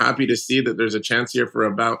are happy to see that there's a chance here for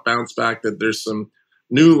a bounce back, that there's some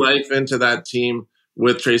new life into that team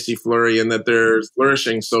with Tracy Fleury and that they're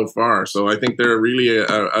flourishing so far. So I think they're really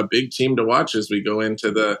a big team to watch as we go into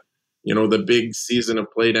the big season of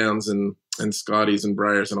playdowns and Scotties and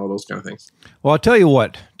Briars and all those kind of things. Well, I'll tell you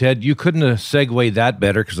what, Ted, you couldn't have segued that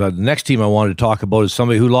better, because the next team I wanted to talk about is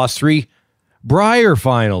somebody who lost 3 Brier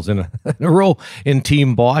finals in a row in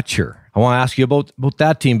Team Botcher. I want to ask you about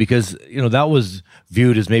that team, because, you know, that was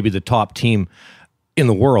viewed as maybe the top team in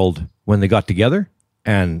the world when they got together,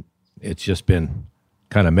 and it's just been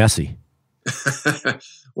kind of messy.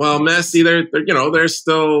 Well, messy. They're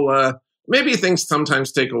still maybe things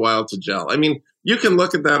sometimes take a while to gel. I mean, you can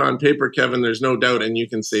look at that on paper, Kevin. There's no doubt, and you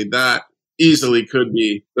can say that easily could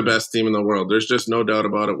be the best team in the world. There's just no doubt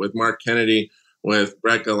about it, with Mark Kennedy, with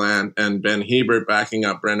Brett Gallant, and Ben Hebert backing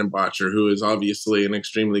up Brendan Botcher, who is obviously an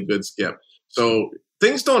extremely good skip. So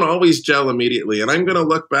things don't always gel immediately. And I'm going to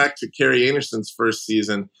look back to Carrie Anderson's first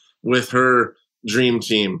season with her dream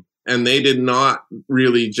team, and they did not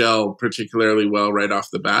really gel particularly well right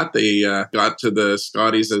off the bat. They got to the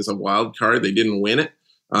Scotties as a wild card. They didn't win it.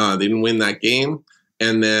 They didn't win that game.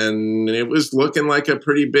 And then it was looking like a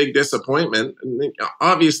pretty big disappointment. And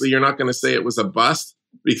obviously, you're not going to say it was a bust,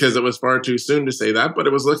 because it was far too soon to say that, but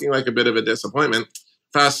it was looking like a bit of a disappointment.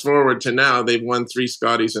 Fast forward to now, they've won 3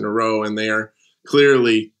 Scotties in a row, and they are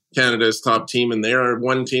clearly Canada's top team, and they are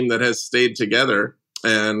one team that has stayed together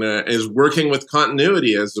and is working with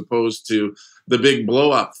continuity as opposed to the big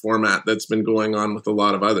blow-up format that's been going on with a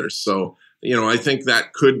lot of others. So, you know, I think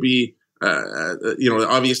that could be,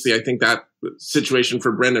 obviously I think that situation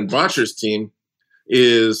for Brendan Botcher's team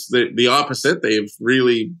is the opposite. They've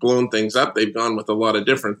really blown things up. They've gone with a lot of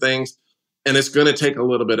different things, and it's going to take a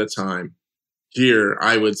little bit of time here,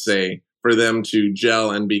 I would say, for them to gel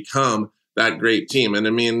and become that great team. And I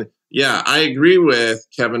mean, yeah, I agree with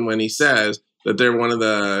Kevin when he says that they're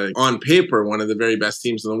on paper, one of the very best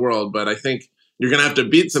teams in the world. But I think you're going to have to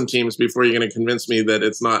beat some teams before you're going to convince me that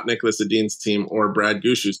it's not Nicholas Edin's team or Brad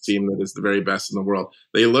Gushu's team that is the very best in the world.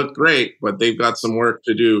 They look great, but they've got some work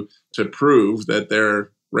to do to prove that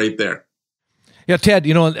they're right there. Yeah, Ted,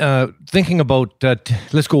 you know, thinking about,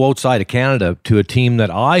 let's go outside of Canada to a team that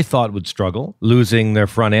I thought would struggle, losing their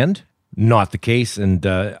front end. Not the case, and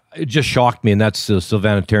it just shocked me, and that's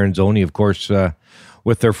Silvana Terranzoni, of course,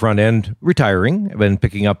 with their front end retiring and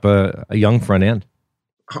picking up a young front end.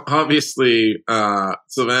 Obviously,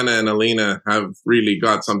 Silvana and Alina have really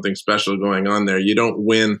got something special going on there. You don't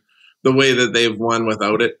win the way that they've won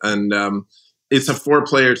without it, and it's a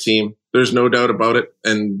 4-player team. There's no doubt about it,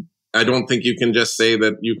 and I don't think you can just say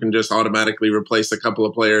that you can just automatically replace a couple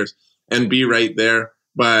of players and be right there.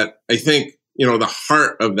 But I think, you know, the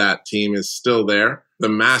heart of that team is still there. the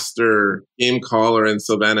master game caller in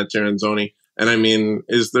Silvana Tirinzoni. And I mean,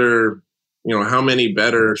 is there, how many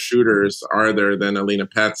better shooters are there than Alina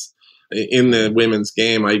Petz in the women's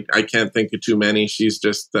game? I can't think of too many. She's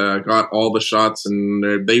just got all the shots,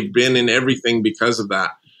 and they've been in everything because of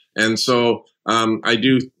that. And so I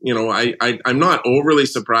do, I'm not overly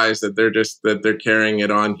surprised that they're carrying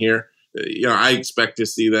it on here. I expect to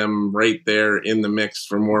see them right there in the mix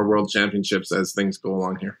for more world championships as things go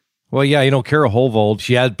along here. Well, yeah, Kara Holvold,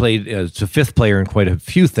 she had played as a fifth player in quite a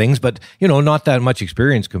few things, but, not that much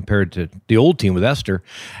experience compared to the old team with Esther.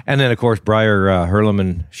 And then, of course, Briar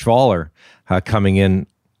Herleman Schwaller coming in.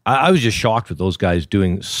 I was just shocked with those guys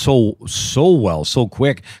doing so well, so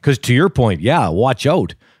quick. Because to your point, yeah, watch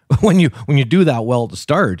out. When you do that well at the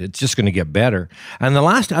start, it's just going to get better. And the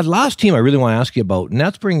last team I really want to ask you about, and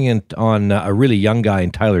that's bringing in on a really young guy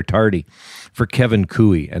in Tyler Tardy for Kevin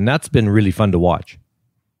Cooey. And that's been really fun to watch.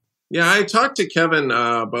 Yeah, I talked to Kevin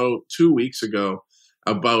about 2 weeks ago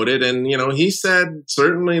about it. And, he said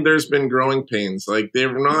certainly there's been growing pains. Like,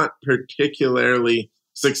 they're not particularly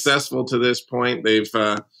successful to this point. They've,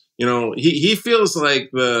 he feels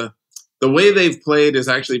like the way they've played has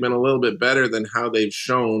actually been a little bit better than how they've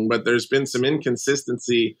shown, but there's been some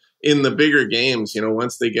inconsistency in the bigger games,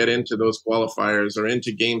 once they get into those qualifiers or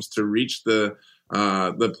into games to reach the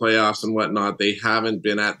playoffs and whatnot, they haven't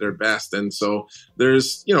been at their best. And so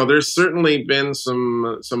there's certainly been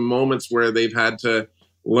some moments where they've had to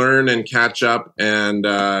learn and catch up. And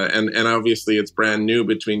obviously it's brand new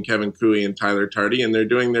between Kevin Cooey and Tyler Tardy, and they're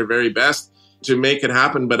doing their very best to make it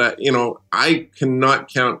happen. But, I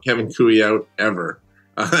cannot count Kevin Cooey out ever.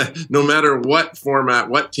 No matter what format,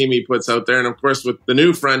 what team he puts out there. And of course, with the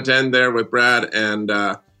new front end there with Brad and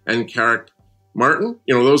Carrick Martin,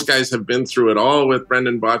 those guys have been through it all with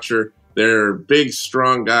Brendan Botcher. They're big,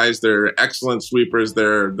 strong guys. They're excellent sweepers.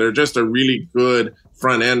 They're just a really good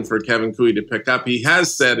front end for Kevin Cooey to pick up. He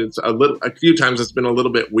has said a few times it's been a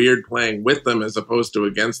little bit weird playing with them as opposed to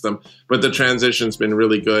against them, but the transition's been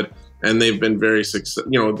really good, and they've been very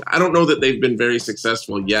successful. I don't know that they've been very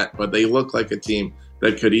successful yet, but they look like a team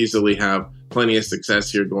that could easily have plenty of success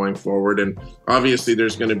here going forward. And obviously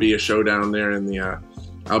there's going to be a showdown there in the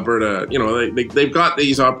Alberta. They've got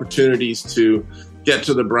these opportunities to get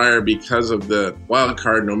to the Briar because of the wild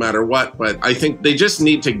card no matter what, but I think they just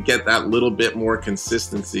need to get that little bit more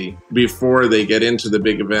consistency before they get into the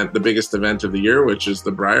big event, the biggest event of the year, which is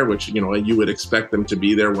the Briar, which you would expect them to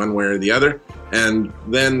be there one way or the other. And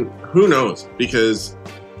then who knows, because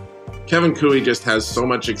Kevin Cooey just has so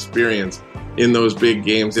much experience in those big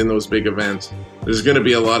games, in those big events. There's going to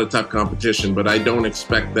be a lot of tough competition, but I don't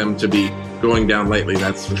expect them to be going down lightly,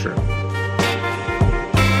 that's for sure.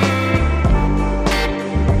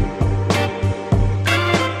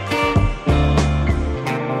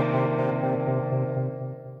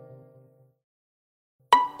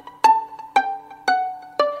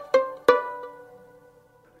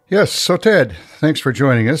 Yes, so Ted, thanks for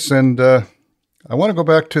joining us. And I want to go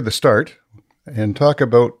back to the start and talk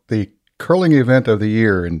about the curling event of the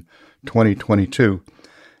year in 2022.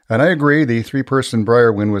 And I agree, the three-person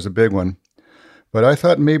Briar win was a big one. But I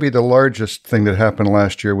thought maybe the largest thing that happened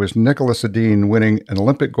last year was Nicholas Edin winning an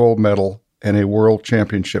Olympic gold medal and a World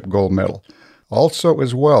Championship gold medal. Also,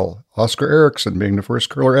 as well, Oscar Eriksson being the first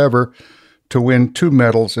curler ever to win 2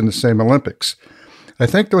 medals in the same Olympics. I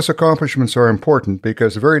think those accomplishments are important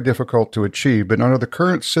because they're very difficult to achieve, but under the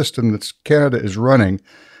current system that Canada is running,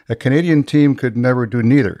 a Canadian team could never do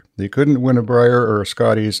neither. They couldn't win a Briar or a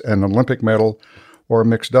Scotties and an Olympic medal or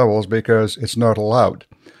mixed doubles because it's not allowed.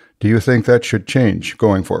 Do you think that should change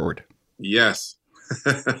going forward? Yes.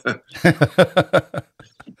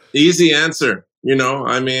 Easy answer.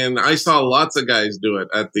 I saw lots of guys do it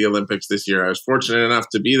at the Olympics this year. I was fortunate enough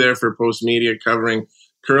to be there for Post Media covering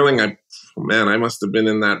curling. I must have been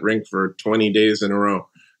in that rink for 20 days in a row.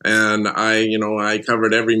 And I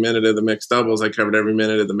covered every minute of the mixed doubles. I covered every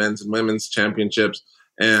minute of the men's and women's championships.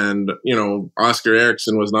 And, Oscar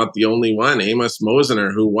Eriksson was not the only one. Amos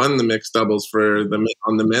Mosener, who won the mixed doubles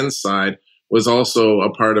on the men's side, was also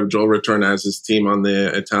a part of Joel Retornaz's team on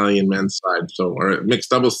the Italian men's side. Or mixed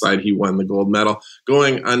doubles side, he won the gold medal,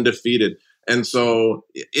 going undefeated. And so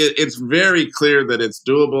it's very clear that it's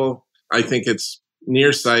doable. I think it's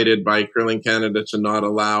nearsighted by Curling Canada to not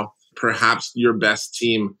allow perhaps your best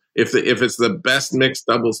team, if it's the best mixed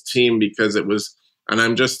doubles team, because it was, and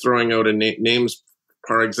I'm just throwing out names,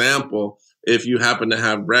 for example, if you happen to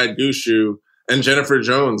have Brad Gushue and Jennifer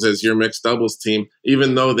Jones as your mixed doubles team,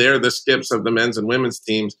 even though they're the skips of the men's and women's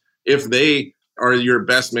teams, if they are your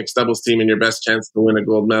best mixed doubles team and your best chance to win a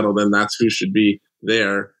gold medal, then that's who should be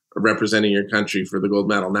there representing your country for the gold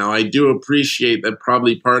medal. Now, I do appreciate that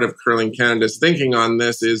probably part of Curling Canada's thinking on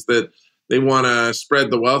this is that they want to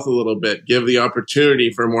spread the wealth a little bit, give the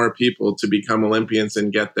opportunity for more people to become Olympians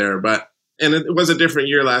and get there. And it was a different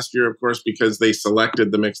year last year, of course, because they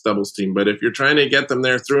selected the mixed doubles team. But if you're trying to get them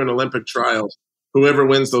there through an Olympic trials, whoever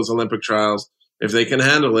wins those Olympic trials, if they can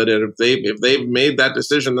handle it, and if they've made that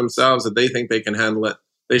decision themselves that they think they can handle it,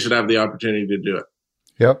 they should have the opportunity to do it.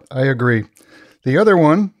 Yep, I agree. The other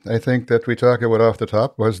one, I think, that we talked about off the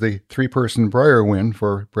top was the 3-person Brier win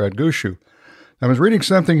for Brad Gushue. I was reading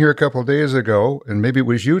something here a couple of days ago, and maybe it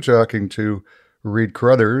was you talking to Reid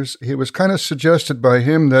Carruthers. It was kind of suggested by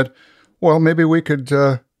him that, well, maybe we could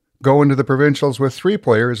go into the provincials with 3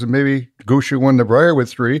 players, and maybe Gushue won the Brier with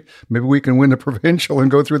 3. Maybe we can win the provincial and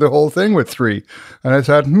go through the whole thing with 3. And I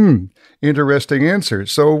thought, interesting answer.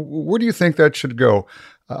 So where do you think that should go?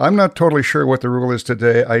 I'm not totally sure what the rule is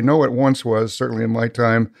today. I know it once was, certainly in my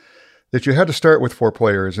time, that you had to start with 4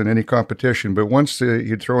 players in any competition. But once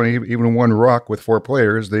you'd throw in even one rock with 4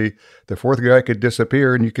 players, the 4th guy could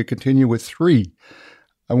disappear and you could continue with 3.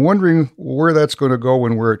 I'm wondering where that's going to go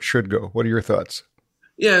and where it should go. What are your thoughts?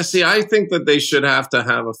 Yeah, see, I think that they should have to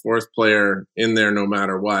have a 4th player in there no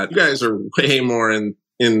matter what. You guys are way more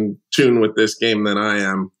in tune with this game than I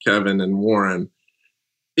am, Kevin and Warren.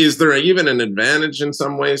 Is there even an advantage in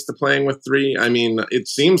some ways to playing with 3? I mean, it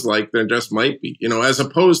seems like there just might be, as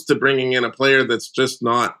opposed to bringing in a player that's just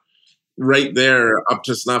not right there up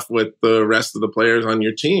to snuff with the rest of the players on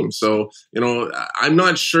your team. So, I'm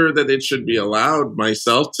not sure that it should be allowed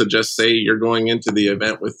myself to just say you're going into the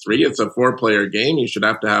event with 3. It's a 4-player game. You should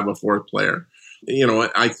have to have a 4th player.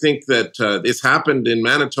 I think that it's happened in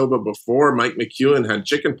Manitoba before. Mike McEwen had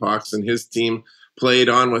chickenpox and his team played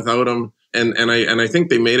on without him. And I think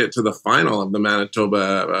they made it to the final of the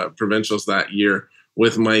Manitoba provincials that year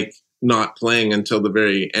with Mike not playing until the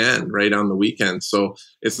very end, right on the weekend. So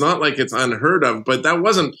it's not like it's unheard of, but that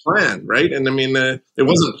wasn't planned, right? And I mean, it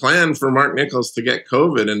wasn't planned for Mark Nichols to get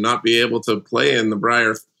COVID and not be able to play in the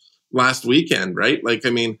Brier last weekend, right? Like,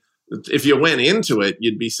 I mean, if you went into it,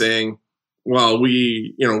 you'd be saying, well,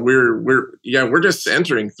 we're just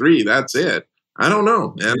entering 3. That's it. I don't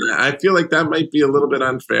know. And I feel like that might be a little bit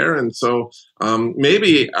unfair. And so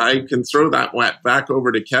maybe I can throw that back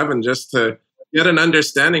over to Kevin just to get an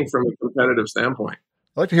understanding from a competitive standpoint.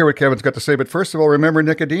 I'd like to hear what Kevin's got to say. But first of all, remember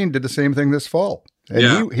Nick Edin did the same thing this fall.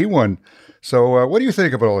 And he won. So what do you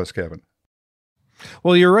think about all this, Kevin?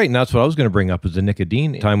 Well, you're right, and that's what I was going to bring up is the Nick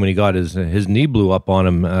Edin time when he got his knee blew up on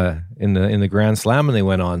him in the Grand Slam, and they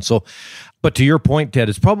went on. So, but to your point, Ted,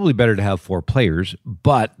 it's probably better to have 4 players,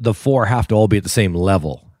 but the 4 have to all be at the same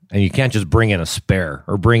level, and you can't just bring in a spare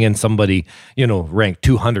or bring in somebody ranked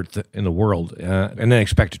 200th in the world and then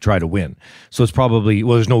expect to try to win. So it's probably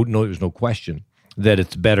there's no question that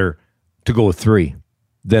it's better to go with 3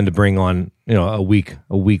 than to bring on a weak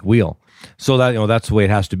wheel. So that that's the way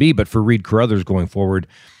it has to be. But for Reid Carruthers going forward,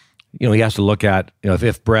 he has to look at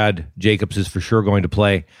if Brad Jacobs is for sure going to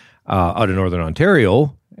play out of Northern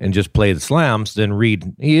Ontario and just play the slams, then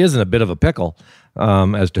Reid, he is in a bit of a pickle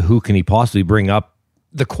as to who can he possibly bring up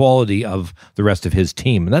the quality of the rest of his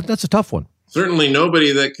team, and that's a tough one. Certainly,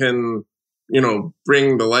 nobody that can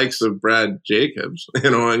bring the likes of Brad Jacobs.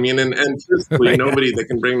 I mean, and truthfully, nobody that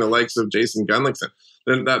can bring the likes of Jason Gunlickson.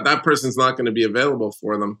 That person's not going to be available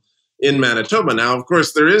for them in Manitoba. Now, of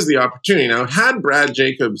course, there is the opportunity. Now, had Brad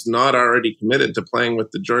Jacobs not already committed to playing with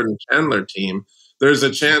the Jordan Chandler team, there's a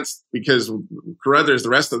chance because Carruthers, the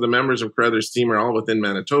rest of the members of Carruthers' team are all within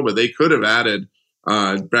Manitoba. They could have added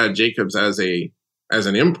Brad Jacobs as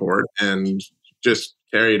an import and just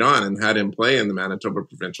carried on and had him play in the Manitoba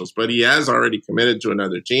Provincials. But he has already committed to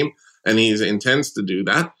another team, and he intends to do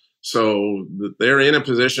that. So they're in a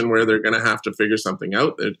position where they're going to have to figure something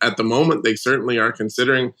out. At the moment, they certainly are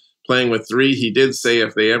considering playing with 3. He did say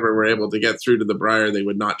if they ever were able to get through to the Brier, they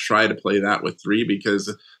would not try to play that with 3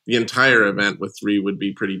 because the entire event with 3 would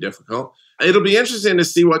be pretty difficult. It'll be interesting to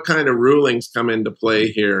see what kind of rulings come into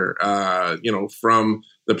play here, from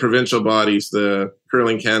the provincial bodies, the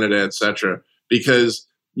Curling Canada, etc. Because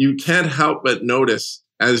you can't help but notice,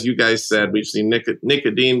 as you guys said, we've seen Nick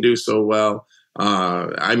Edin do so well.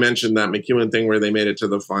 I mentioned that McEwen thing where they made it to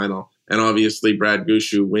the final, and obviously Brad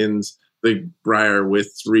Gushue wins the Brier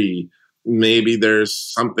with 3. Maybe there's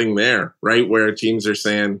something there, right, where teams are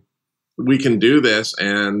saying we can do this,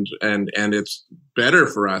 and it's better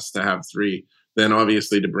for us to have 3 than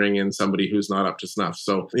obviously to bring in somebody who's not up to snuff.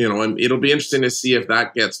 So and it'll be interesting to see if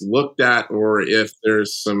that gets looked at or if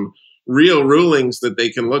there's some real rulings that they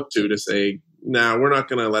can look to say, no, we're not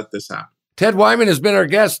going to let this happen. Ted Wyman has been our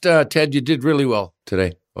guest. Ted, you did really well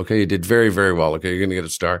today. Okay, you did very, very well. Okay, you're going to get a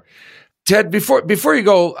star. Ted, before you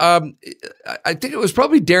go, I think it was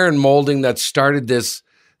probably Darren Moulding that started this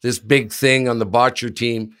big thing on the Botcher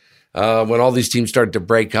team when all these teams started to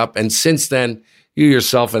break up. And since then, you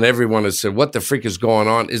yourself and everyone has said, what the freak is going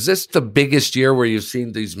on? Is this the biggest year where you've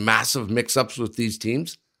seen these massive mix-ups with these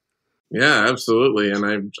teams? Yeah, absolutely. And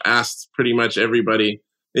I've asked pretty much everybody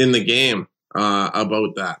in the game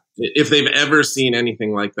about that, if they've ever seen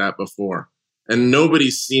anything like that before. And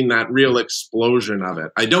nobody's seen that real explosion of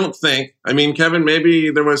it. I don't think. I mean, Kevin,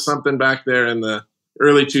 maybe there was something back there in the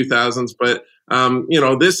early 2000s, but,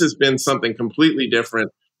 this has been something completely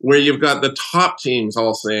different where you've got the top teams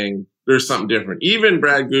all saying there's something different. Even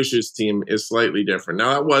Brad Gushue's team is slightly different.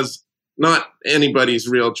 Now, that was not anybody's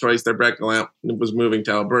real choice that Brett Gallant was moving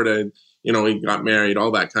to Alberta. He got married,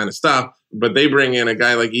 all that kind of stuff. But they bring in a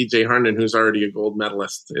guy like E.J. Herndon, who's already a gold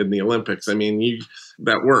medalist in the Olympics. I mean,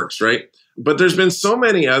 that works, right? But there's been so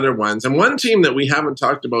many other ones. And one team that we haven't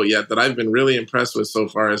talked about yet that I've been really impressed with so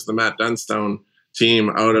far is the Matt Dunstone team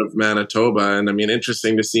out of Manitoba. And I mean,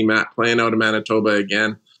 interesting to see Matt playing out of Manitoba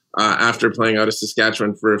again after playing out of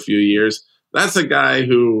Saskatchewan for a few years. That's a guy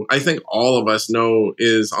who I think all of us know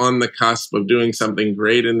is on the cusp of doing something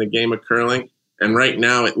great in the game of curling. And right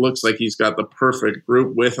now it looks like he's got the perfect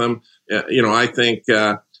group with him. I think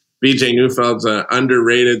BJ Neufeld's an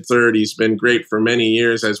underrated third. He's been great for many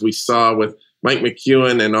years, as we saw with Mike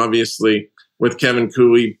McEwen, and obviously with Kevin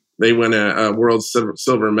Cooey, they win a world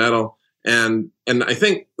silver medal. And I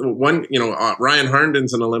think Ryan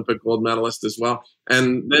Harnden's an Olympic gold medalist as well.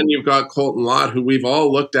 And then you've got Colton Lott, who we've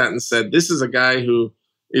all looked at and said, this is a guy who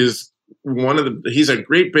is he's a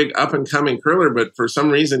great big up and coming curler, but for some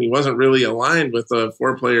reason he wasn't really aligned with a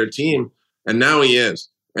 4-player team. And now he is.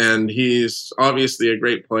 And he's obviously a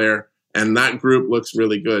great player. And that group looks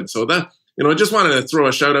really good. So I just wanted to throw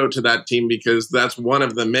a shout out to that team because that's one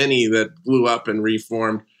of the many that blew up and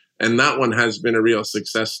reformed. And that one has been a real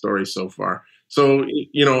success story so far. So,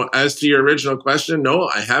 as to your original question, no,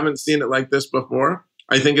 I haven't seen it like this before.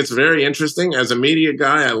 I think it's very interesting. As a media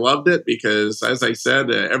guy, I loved it because, as I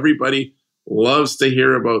said, everybody loves to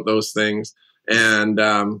hear about those things. And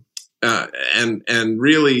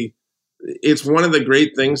really, it's one of the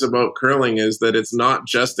great things about curling is that it's not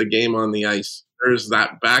just a game on the ice. There's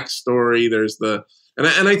that backstory.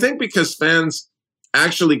 And I think because fans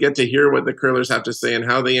actually get to hear what the curlers have to say and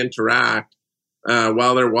how they interact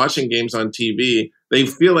while they're watching games on TV, they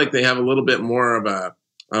feel like they have a little bit more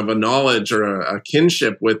of a knowledge or a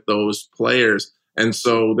kinship with those players. And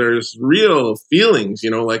so there's real feelings,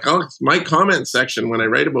 my comment section when I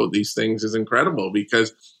write about these things is incredible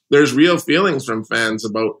because there's real feelings from fans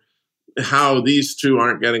about how these two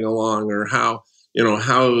aren't getting along or how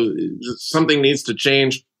something needs to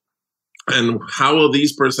change. And how will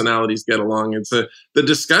these personalities get along? It's the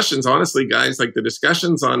discussions, honestly, guys, like the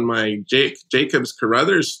discussions on my Jacobs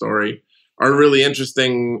Carruthers story are really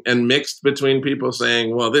interesting and mixed between people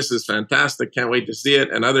saying, well, this is fantastic, can't wait to see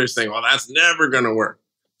it. And others saying, well, that's never going to work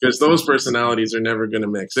because those personalities are never going to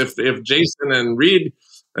mix. If Jason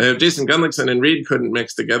Gunlickson and Reed couldn't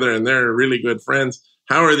mix together and they're really good friends,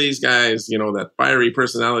 how are these guys, that fiery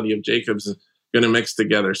personality of Jacobs going to mix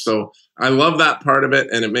together? So I love that part of it,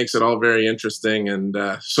 and it makes it all very interesting. And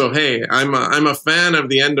so, hey, I'm a fan of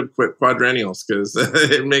the end of quadrennials because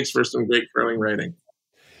it makes for some great curling writing.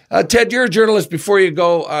 Ted, you're a journalist. Before you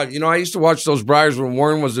go, I used to watch those Briers when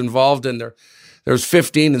Warren was involved, and there was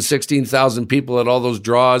 15 and 16,000 people at all those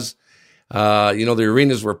draws. The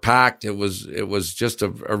arenas were packed. It was just a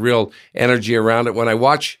real energy around it. When I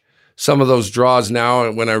watch some of those draws now,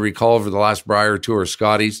 and when I recall over the last Brier Tour,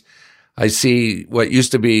 Scotties, I see what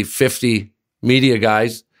used to be 50 media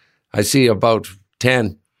guys. I see about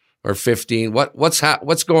 10 or 15.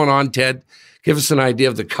 What's going on, Ted? Give us an idea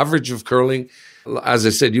of the coverage of curling. As I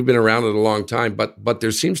said, you've been around it a long time, but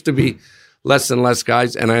there seems to be less and less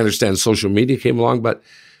guys. And I understand social media came along, but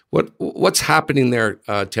what's happening there,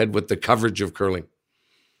 Ted, with the coverage of curling?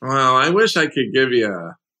 Well, I wish I could give you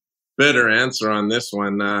a better answer on this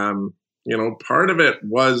one. Part of it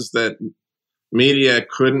was that media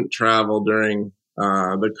couldn't travel during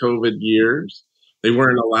the COVID years. They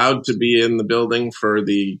weren't allowed to be in the building for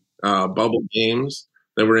the bubble games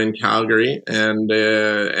that were in Calgary, and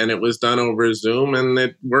it was done over Zoom, and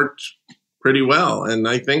it worked pretty well. And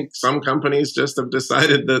I think some companies just have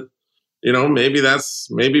decided that,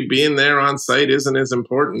 maybe being there on site isn't as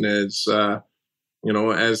important as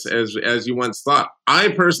as you once thought. I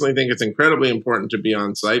personally think it's incredibly important to be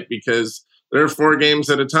on site because there are 4 games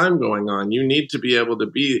at a time going on. You need to be able to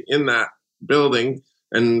be in that building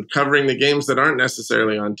and covering the games that aren't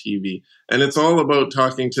necessarily on TV. And it's all about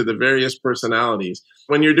talking to the various personalities.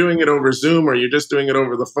 When you're doing it over Zoom or you're just doing it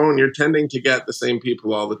over the phone, you're tending to get the same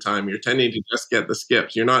people all the time. You're tending to just get the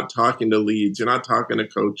skips. You're not talking to leads. You're not talking to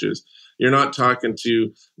coaches. You're not talking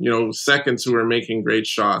to, seconds who are making great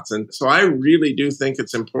shots. And so I really do think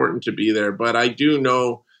it's important to be there. But I do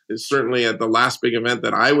know, certainly at the last big event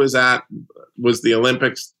that I was at was the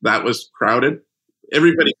Olympics, that was crowded.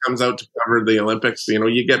 Everybody comes out to cover the Olympics.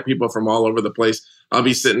 You get people from all over the place. I'll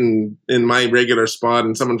be sitting in my regular spot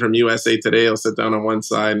and someone from USA Today will sit down on one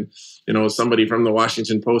side, and, somebody from the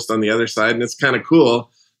Washington Post on the other side. And it's kind of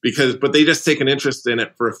cool but they just take an interest in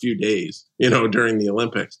it for a few days, during the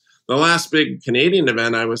Olympics. The last big Canadian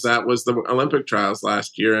event I was at was the Olympic trials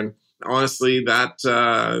last year. And honestly, that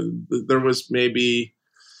there was maybe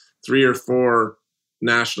 3 or 4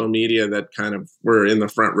 national media that kind of were in the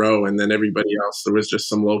front row, and then everybody else, there was just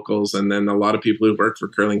some locals and then a lot of people who worked for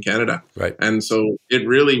Curling Canada. Right. And so it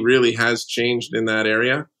really, really has changed in that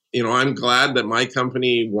area. I'm glad that my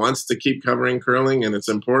company wants to keep covering curling, and it's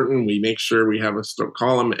important. We make sure we have a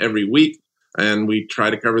column every week, and we try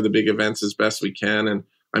to cover the big events as best we can. And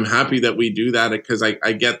I'm happy that we do that because I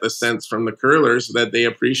get the sense from the curlers that they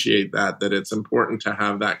appreciate that it's important to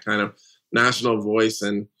have that kind of national voice.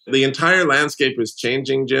 And the entire landscape is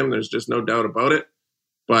changing, Jim. There's just no doubt about it.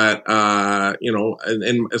 But,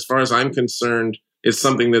 and as far as I'm concerned, it's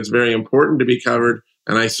something that's very important to be covered.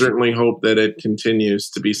 And I certainly hope that it continues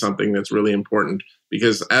to be something that's really important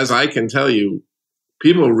because, as I can tell you,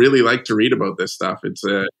 people really like to read about this stuff. It's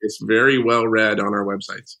very well read on our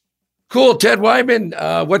websites. Cool. Ted Wyman,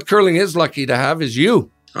 what curling is lucky to have is you.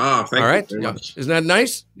 Oh, thank you very much. Isn't that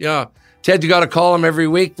nice? Yeah. Ted, you got to call him every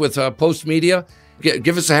week with Post Media.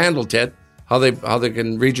 Give us a handle, Ted, how they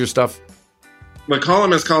can read your stuff. The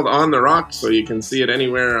column is called On the Rocks, so you can see it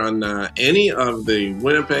anywhere on any of the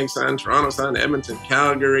Winnipeg Sun, Toronto Sun, Edmonton,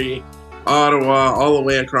 Calgary, Ottawa, all the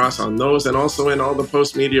way across on those, and also in all the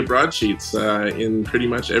Post Media broadsheets in pretty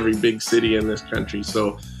much every big city in this country.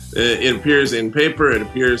 So it appears in paper, it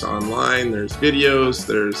appears online, there's videos,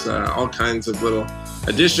 there's all kinds of little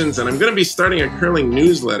additions, and I'm going to be starting a curling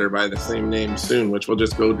newsletter by the same name soon, which will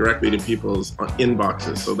just go directly to people's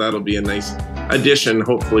inboxes. So that'll be a nice addition,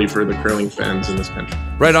 hopefully, for the curling fans in this country.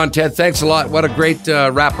 Right on, Ted. Thanks a lot. What a great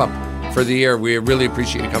wrap-up for the year. We really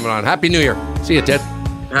appreciate you coming on. Happy New Year. See you, Ted.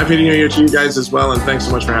 Happy New Year to you guys as well, and thanks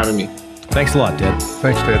so much for having me. Thanks a lot, Ted.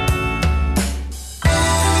 Thanks, Ted.